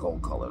looks like a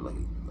gold color, like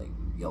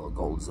yellow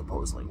gold as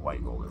opposed to like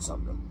white gold or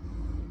something.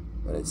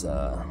 But it's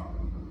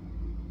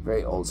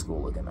very old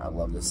school looking. I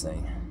love this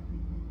thing.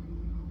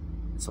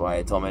 That's why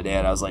I told my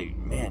dad, I was like,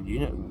 man, do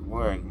you know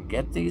where I can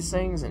get these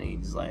things? And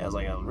he's like, I was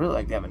like, I would really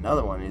like to have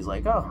another one. And he's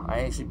like, oh,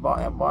 I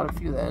bought a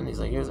few then. And he's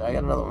like, I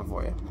got another one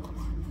for you.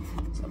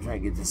 So I'm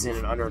trying to get this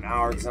in under an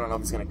hour, because I don't know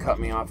if it's going to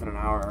cut me off in an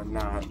hour or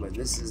not. But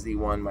this is the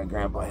one my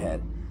grandpa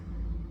had.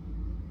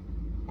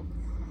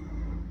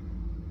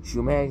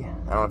 Schumag. I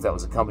don't know if that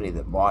was a company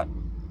that bought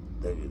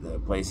the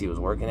place he was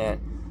working at.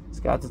 It's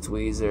got the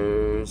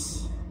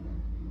tweezers.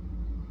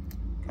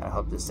 I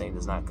hope this thing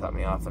does not cut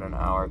me off in an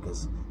hour,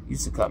 because it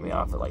used to cut me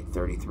off at like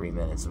 33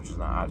 minutes, which is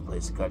not an odd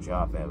place to cut you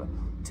off. I have a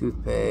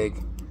toothpick.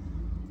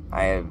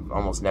 I have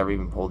almost never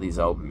even pulled these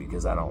open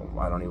because I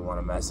don't even want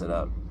to mess it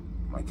up.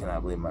 I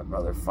cannot believe my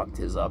brother fucked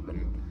his up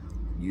and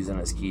using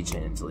his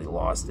keychain until he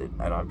lost it.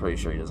 I'm pretty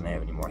sure he doesn't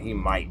have it anymore. He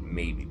might,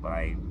 maybe, but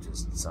I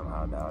just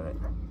somehow doubt it.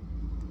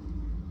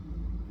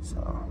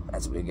 So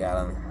that's what we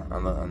got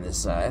on this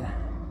side.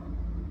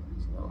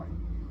 So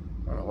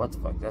I don't know what the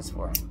fuck that's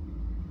for.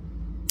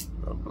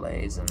 Little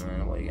blades, and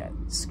then what you got?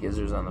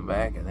 Scissors on the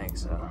back, I think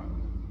so. A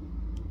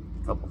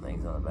couple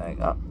things on the back.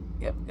 Oh,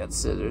 yep, got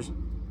scissors. And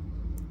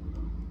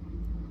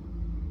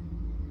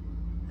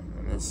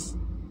then this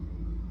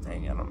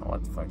thing, I don't know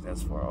what the fuck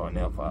that's for. Oh, a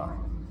nail file.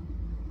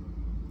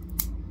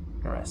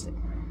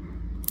 Interesting.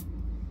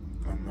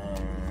 And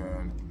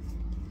then,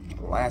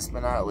 last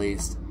but not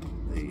least,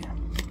 the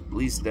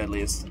least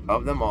deadliest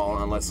of them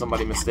all, unless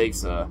somebody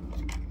mistakes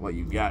what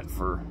you got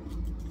for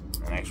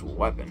an actual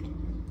weapon.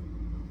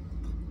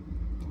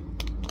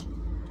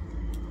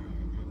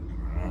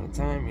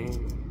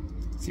 Timing.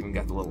 It's even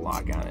got the little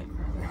lock on it.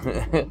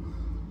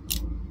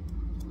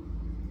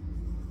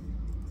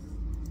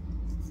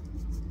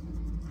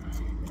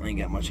 I ain't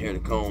got much hair to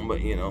comb, but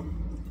you know.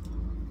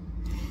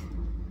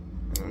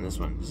 And then this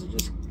one, this is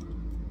just,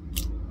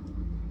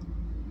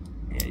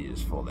 yeah, you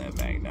just fold that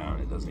back down.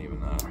 It doesn't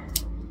even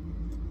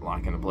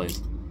lock into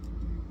place.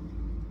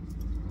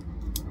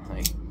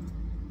 Like,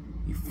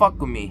 you fuck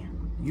with me,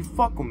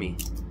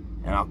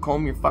 and I'll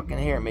comb your fucking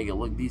hair and make it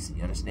look decent.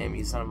 You understand me,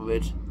 you son of a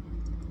bitch?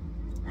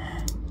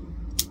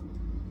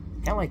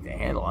 Kind of like the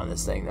handle on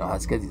this thing, though.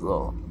 It's got these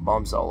little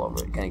bumps all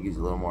over it. Kind of gives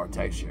you a little more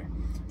texture.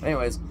 But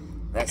anyways,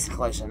 that's the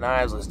collection of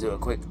knives. Let's do a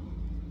quick.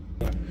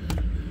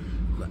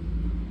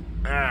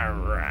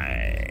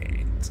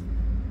 Alright.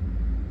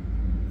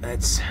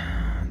 That's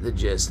the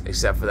gist,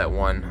 except for that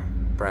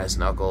one brass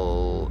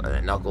knuckle,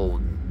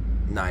 knuckle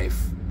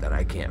knife that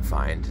I can't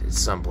find. It's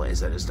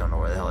someplace. I just don't know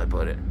where the hell I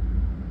put it.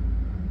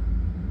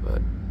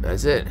 But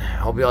that's it.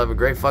 Hope you all have a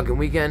great fucking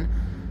weekend.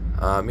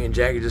 Me and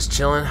Jack are just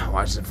chilling,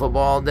 watching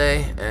football all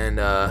day, and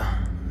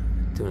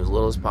doing as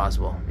little as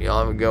possible. Y'all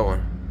have a good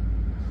one.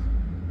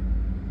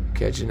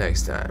 Catch you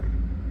next time.